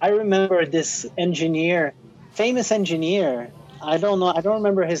 I remember this famous engineer. I don't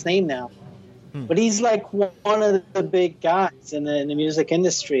remember his name now. But he's like one of the big guys in the music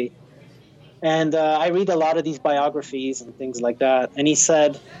industry. And I read a lot of these biographies and things like that. And he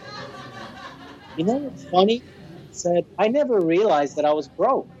said, what's funny? He said, I never realized that I was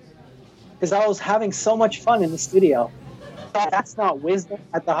broke because I was having so much fun in the studio. That's not wisdom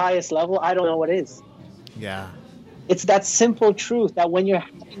at the highest level. I don't know what is. Yeah. It's that simple truth that when you're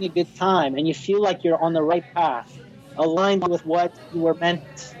having a good time and you feel like you're on the right path, aligned with what you were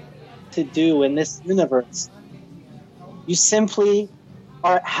meant to do in this universe, you simply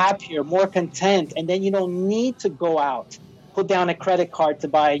are happier, more content, and then you don't need to go out, put down a credit card to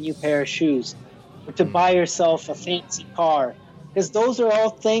buy a new pair of shoes or to buy yourself a fancy car, because those are all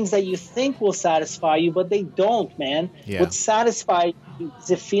things that you think will satisfy you, but they don't, man. Yeah. What satisfies you is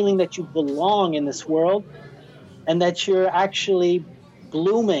the feeling that you belong in this world and that you're actually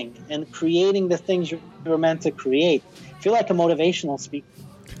blooming and creating the things you're meant to create. I feel like a motivational speaker.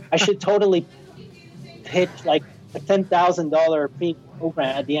 I should totally pitch like a $10,000 premium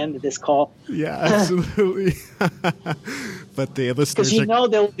program at the end of this call. Yeah, absolutely. But the listeners, because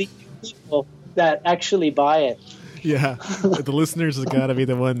there will be people that actually buy it. Yeah, the listeners have got to be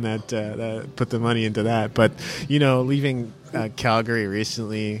the one that put the money into that. But leaving Calgary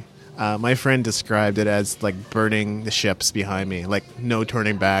recently, My friend described it as like burning the ships behind me, like no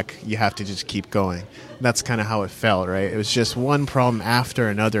turning back. You have to just keep going. That's kind of how it felt, right? It was just one problem after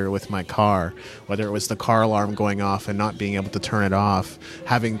another with my car, whether it was the car alarm going off and not being able to turn it off,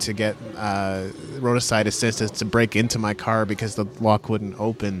 having to get roadside assistance to break into my car because the lock wouldn't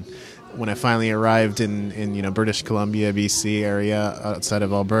open. When I finally arrived in British Columbia, BC area outside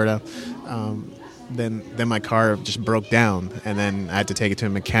of Alberta, then my car just broke down, and then I had to take it to a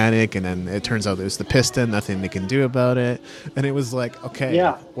mechanic, and then it turns out it was the piston, nothing they can do about it. And it was like, okay,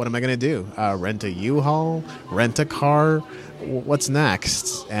 what am I going to do? Rent a U-Haul? Rent a car? What's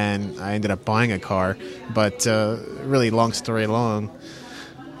next? And I ended up buying a car, but really long story long,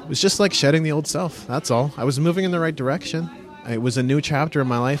 it was just like shedding the old self. That's all. I was moving in the right direction. It was a new chapter in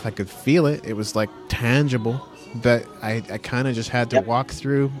my life. I could feel it. It was like tangible. But I kind of just had to walk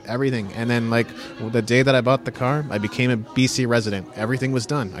through everything. And then, like, the day that I bought the car, I became a BC resident. Everything was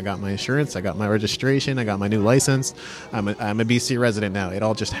done. I got my insurance. I got my registration. I got my new license. I'm a BC resident now. It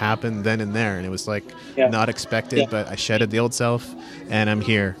all just happened then and there. And it was, like, not expected, but I shedded the old self, and I'm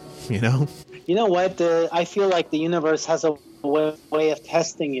here, you know? You know what? I feel like the universe has a way of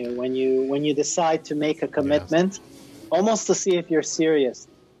testing you when you decide to make a commitment, almost to see if you're serious.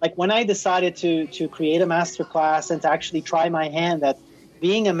 Like when I decided to create a masterclass and to actually try my hand at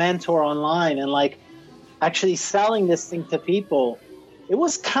being a mentor online and like actually selling this thing to people, it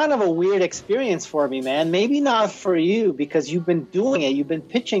was kind of a weird experience for me, man. Maybe not for you because you've been doing it. You've been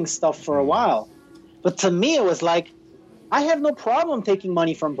pitching stuff for a while. But to me, it was like, I have no problem taking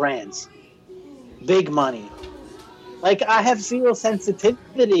money from brands. Big money. Like I have zero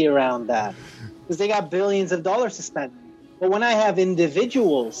sensitivity around that because they got billions of dollars to spend. But when I have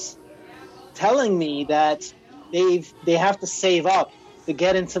individuals telling me that they have to save up to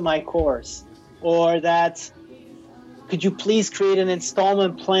get into my course, or that could you please create an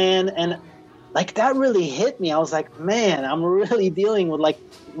installment plan, and like that really hit me. I was like, man, I'm really dealing with like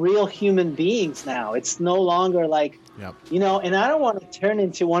real human beings now. It's no longer like, and I don't want to turn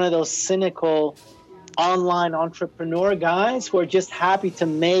into one of those cynical online entrepreneur guys who are just happy to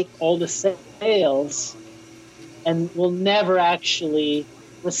make all the sales and will never actually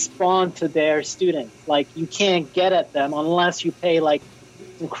respond to their students. Like you can't get at them unless you pay like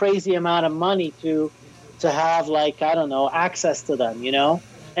some crazy amount of money to have like, I don't know, access to them, you know?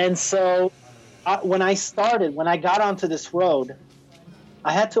 And so when I got onto this road,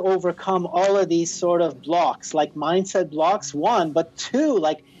 I had to overcome all of these sort of blocks, like mindset blocks, one, but two,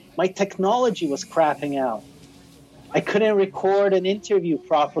 like my technology was crapping out. I couldn't record an interview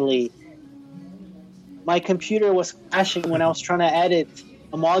properly. My computer was crashing when I was trying to edit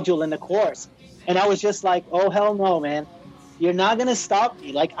a module in the course. And I was just like, oh, hell no, man. You're not going to stop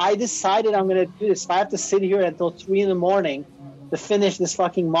me. Like, I decided I'm going to do this. If I have to sit here until 3 a.m. to finish this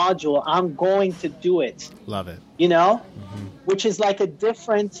fucking module, I'm going to do it. Love it. You know? Mm-hmm. Which is like a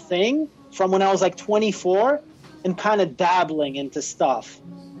different thing from when I was like 24 and kind of dabbling into stuff.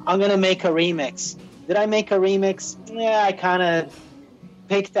 I'm going to make a remix. Did I make a remix? Yeah, I kind of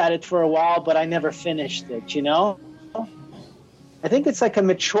picked at it for a while, but I never finished it, you know? I think it's like a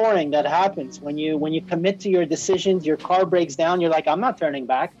maturing that happens when you commit to your decisions, your car breaks down, you're like, I'm not turning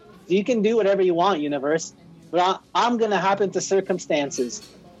back. You can do whatever you want, universe, but I'm going to happen to circumstances.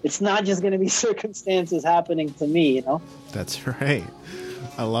 It's not just going to be circumstances happening to me, you know? That's right.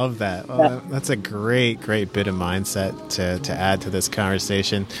 I love that. Well, that's a great bit of mindset to add to this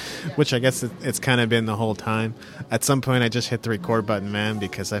conversation, which I guess it's kind of been the whole time. At some point, I just hit the record button, man,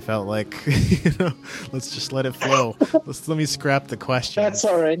 because I felt like, let's just let it flow. Let me scrap the questions. That's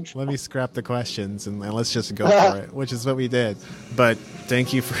all right. Let me scrap the questions and let's just go for it, which is what we did. But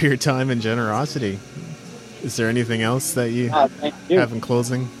thank you for your time and generosity. Is there anything else that you have in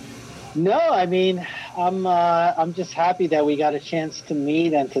closing? No, I mean, I'm just happy that we got a chance to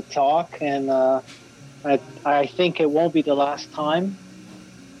meet and to talk, and I think it won't be the last time.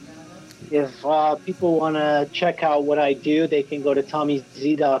 If people want to check out what I do, they can go to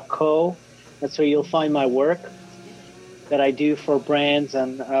tommyz.co. That's where you'll find my work that I do for brands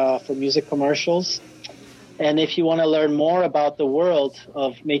and for music commercials. And if you want to learn more about the world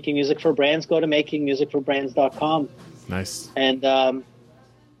of making music for brands, go to makingmusicforbrands.com. Nice. And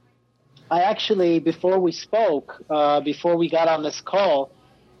I actually, before we spoke, before we got on this call,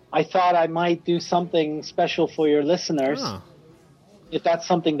 I thought I might do something special for your listeners. Oh. If that's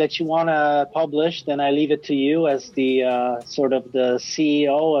something that you want to publish, then I leave it to you as the sort of the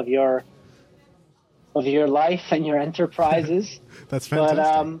CEO of your life and your enterprises. That's fantastic.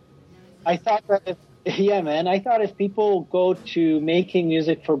 But I thought that if people go to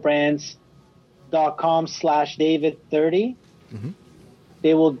makingmusicforbrands.com/David30,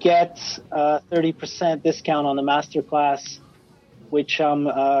 they will get a 30% discount on the masterclass, which I'm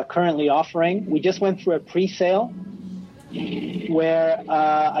currently offering. We just went through a pre-sale where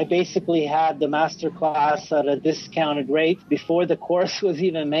I basically had the masterclass at a discounted rate. Before the course was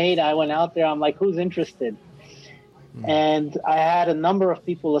even made, I went out there. I'm like, who's interested? And I had a number of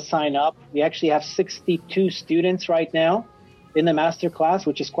people to sign up. We actually have 62 students right now in the masterclass,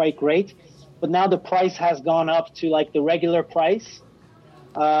 which is quite great. But now the price has gone up to like the regular price.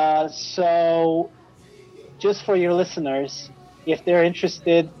 So just for your listeners, if they're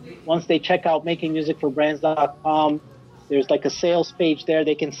interested, once they check out makingmusicforbrands.com, there's like a sales page there.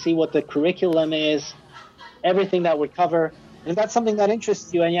 They can see what the curriculum is, everything that we cover. And if that's something that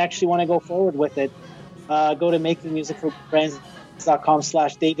interests you and you actually want to go forward with it, go to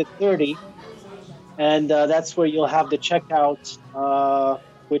makingmusicforbrands.com/David30. And that's where you'll have the checkout,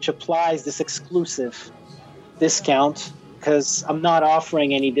 which applies this exclusive discount, because I'm not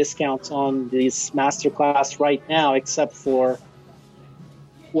offering any discounts on this masterclass right now, except for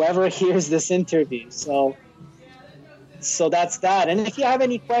whoever hears this interview. So that's that. And if you have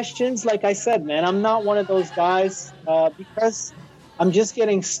any questions, like I said, man, I'm not one of those guys, because I'm just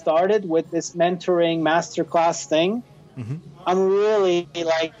getting started with this mentoring masterclass thing. Mm-hmm. I'm really,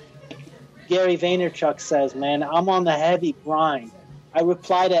 like Gary Vaynerchuk says, man, I'm on the heavy grind. I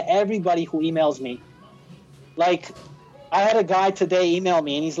reply to everybody who emails me. Like, I had a guy today email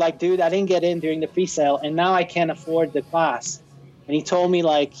me, and he's like, dude, I didn't get in during the pre-sale, and now I can't afford the class. And he told me,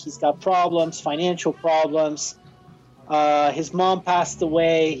 like, he's got problems, financial problems. His mom passed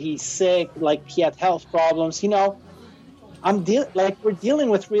away. He's sick. Like, he had health problems. You know, we're dealing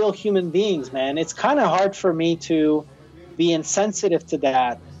with real human beings, man. It's kind of hard for me to be insensitive to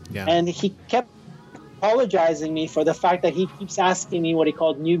that. Yeah. And he kept apologizing me for the fact that he keeps asking me what he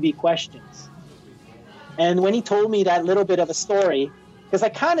called newbie questions. And when he told me that little bit of a story, because I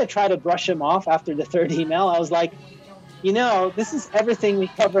kind of tried to brush him off after the third email, I was like, you know, this is everything we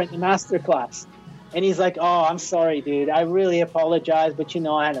cover in the masterclass. And he's like, oh, I'm sorry, dude. I really apologize, but you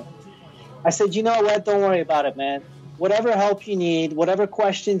know, I said, you know what? Don't worry about it, man. Whatever help you need, whatever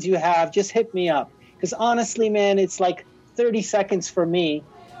questions you have, just hit me up. Because honestly, man, it's like 30 seconds for me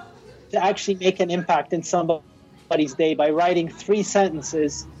to actually make an impact in somebody's day by writing 3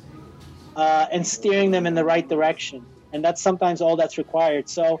 sentences and steering them in the right direction. And that's sometimes all that's required.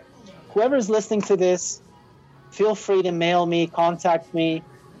 So whoever's listening to this, feel free to mail me, contact me.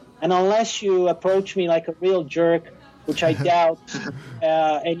 And unless you approach me like a real jerk, which I doubt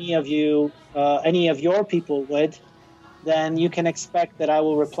any of your people would, then you can expect that I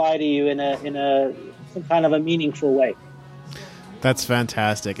will reply to you in some kind of a meaningful way. That's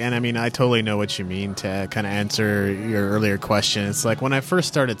fantastic. And I mean, I totally know what you mean to kind of answer your earlier question. It's like when I first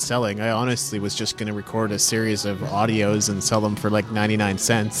started selling, I honestly was just going to record a series of audios and sell them for like 99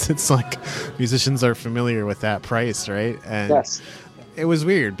 cents. It's like musicians are familiar with that price, right? And yes. It was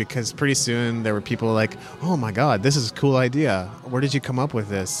weird because pretty soon there were people like, oh my God, this is a cool idea. Where did you come up with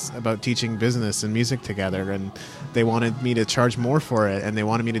this about teaching business and music together? And they wanted me to charge more for it, and they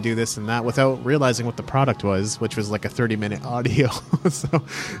wanted me to do this and that without realizing what the product was, which was like a 30-minute audio. So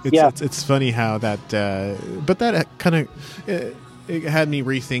it's funny how that, but that kind of, it had me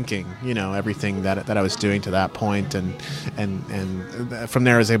rethinking, you know, everything that I was doing to that point, and from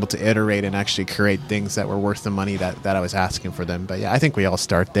there I was able to iterate and actually create things that were worth the money that I was asking for them. But yeah, I think we all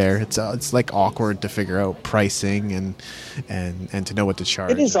start there. It's like awkward to figure out pricing and to know what to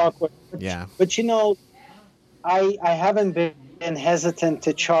charge. It is awkward. Yeah. But you know, I haven't been hesitant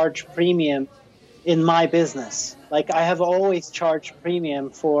to charge premium in my business. Like, I have always charged premium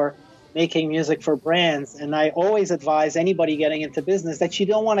for making music for brands, and I always advise anybody getting into business that you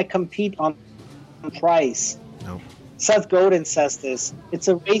don't want to compete on price. No. Seth Godin says this. It's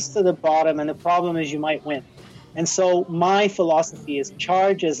a race to the bottom, and the problem is you might win. And so my philosophy is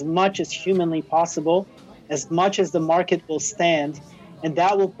charge as much as humanly possible, as much as the market will stand, and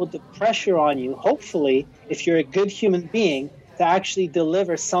that will put the pressure on you, hopefully, if you're a good human being, to actually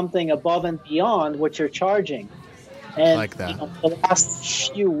deliver something above and beyond what you're charging. And like that. You know, the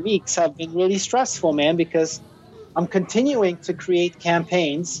last few weeks have been really stressful, man, because I'm continuing to create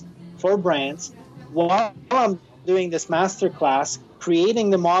campaigns for brands while I'm doing this masterclass,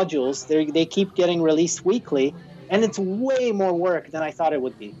 creating the modules. They keep getting released weekly, and it's way more work than I thought it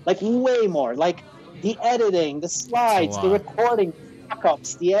would be. Like, way more. Like, the editing, the slides, the recording, the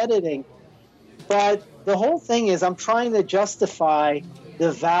backups, the editing. But the whole thing is I'm trying to justify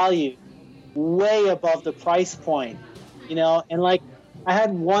the value way above the price point, you know. And like, I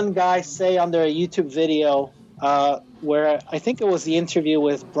had one guy say under a YouTube video where I think it was the interview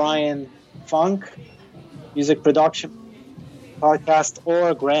with Brian Funk, music production podcast,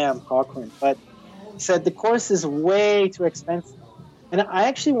 or Graham Cochran, but he said the course is way too expensive. And I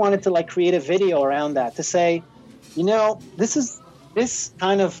actually wanted to like create a video around that to say, you know, this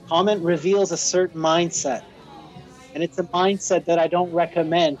kind of comment reveals a certain mindset. And it's a mindset that I don't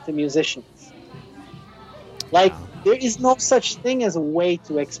recommend to musicians. Like, there is no such thing as way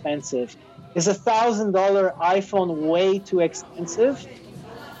too expensive. Is $1,000 iPhone way too expensive?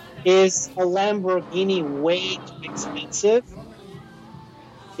 Is a Lamborghini way too expensive?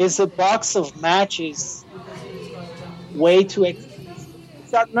 Is a box of matches way too expensive?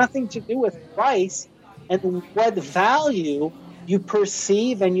 It's got nothing to do with price and what value you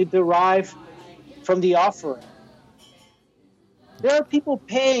perceive and you derive from the offering. There are people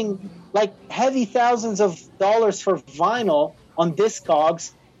paying like heavy thousands of dollars for vinyl on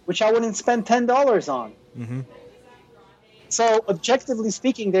Discogs, which I wouldn't spend $10 on. Mm-hmm. So objectively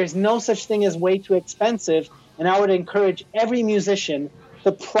speaking, there's no such thing as way too expensive. And I would encourage every musician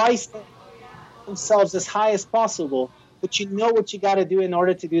to price themselves as high as possible. But you know what you got to do in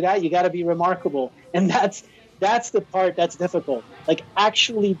order to do that? You got to be remarkable. And that's the part that's difficult. Like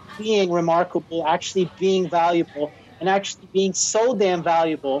actually being remarkable, actually being valuable, and actually being so damn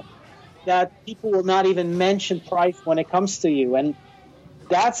valuable that people will not even mention price when it comes to you. And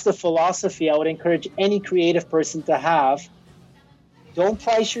that's the philosophy I would encourage any creative person to have. Don't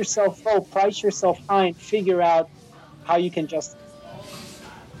price yourself low, price yourself high, and figure out how you can justify.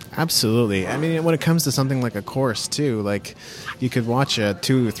 Absolutely. I mean, when it comes to something like a course too, like you could watch a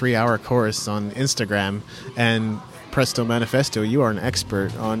 2 or 3 hour course on Instagram and presto manifesto, you are an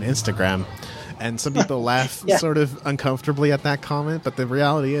expert on Instagram. And some people laugh sort of uncomfortably at that comment, but the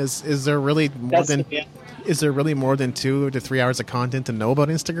reality is there really more than 2 to 3 hours of content to know about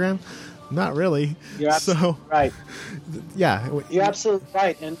Instagram? Not really. You're absolutely right. Yeah. You're absolutely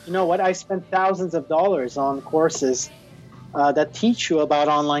right. And you know what? I spent thousands of dollars on courses that teach you about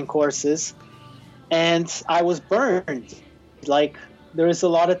online courses, and I was burned. Like, there is a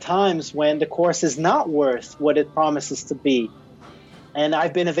lot of times when the course is not worth what it promises to be. And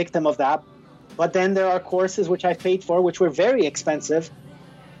I've been a victim of that. But then there are courses which I paid for, which were very expensive,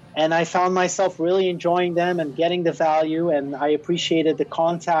 and I found myself really enjoying them and getting the value, and I appreciated the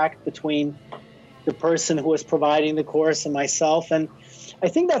contact between the person who was providing the course and myself. And I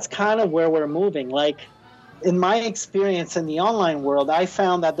think that's kind of where we're moving. Like, in my experience in the online world, I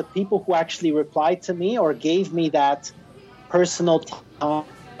found that the people who actually replied to me or gave me that personal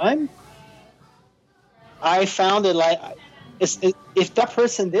time, I found it like, if that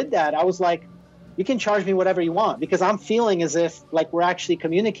person did that, I was like, you can charge me whatever you want, because I'm feeling as if like we're actually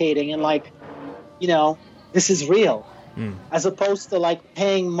communicating and like, you know, this is real, as opposed to like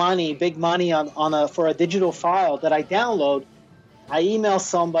paying money, big money for a digital file that I download. I email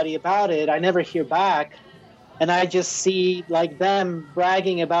somebody about it, I never hear back, and I just see like them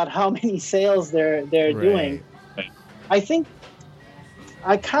bragging about how many sales they're doing. I think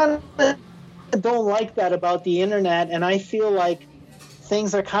I kind of don't like that about the internet, and I feel like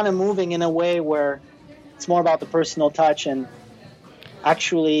things are kind of moving in a way where it's more about the personal touch and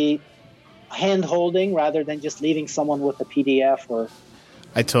actually hand-holding rather than just leaving someone with a PDF. Or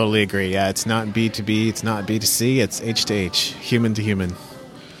I totally agree. Yeah, it's not B2B, it's not B2C, it's H to H, human to human.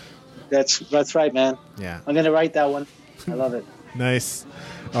 That's right, man. Yeah. I'm going to write that one. I love it. Nice.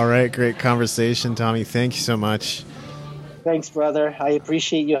 All right, great conversation, Tommy. Thank you so much. Thanks, brother. I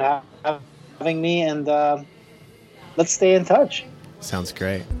appreciate you having me, and let's stay in touch. Sounds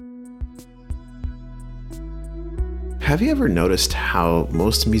great. Have you ever noticed how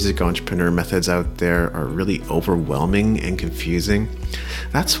most music entrepreneur methods out there are really overwhelming and confusing?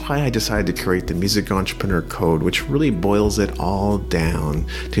 That's why I decided to create the Music Entrepreneur Code, which really boils it all down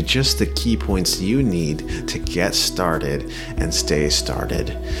to just the key points you need to get started and stay started.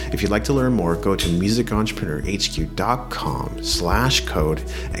 If you'd like to learn more, go to musicentrepreneurhq.com/code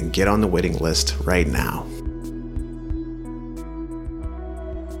and get on the waiting list right now.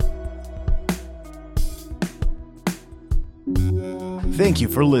 Thank you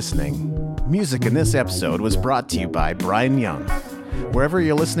for listening. Music in this episode was brought to you by Brian Young. Wherever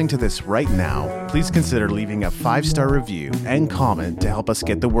you're listening to this right now, please consider leaving a 5-star review and comment to help us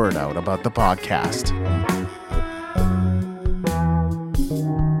get the word out about the podcast.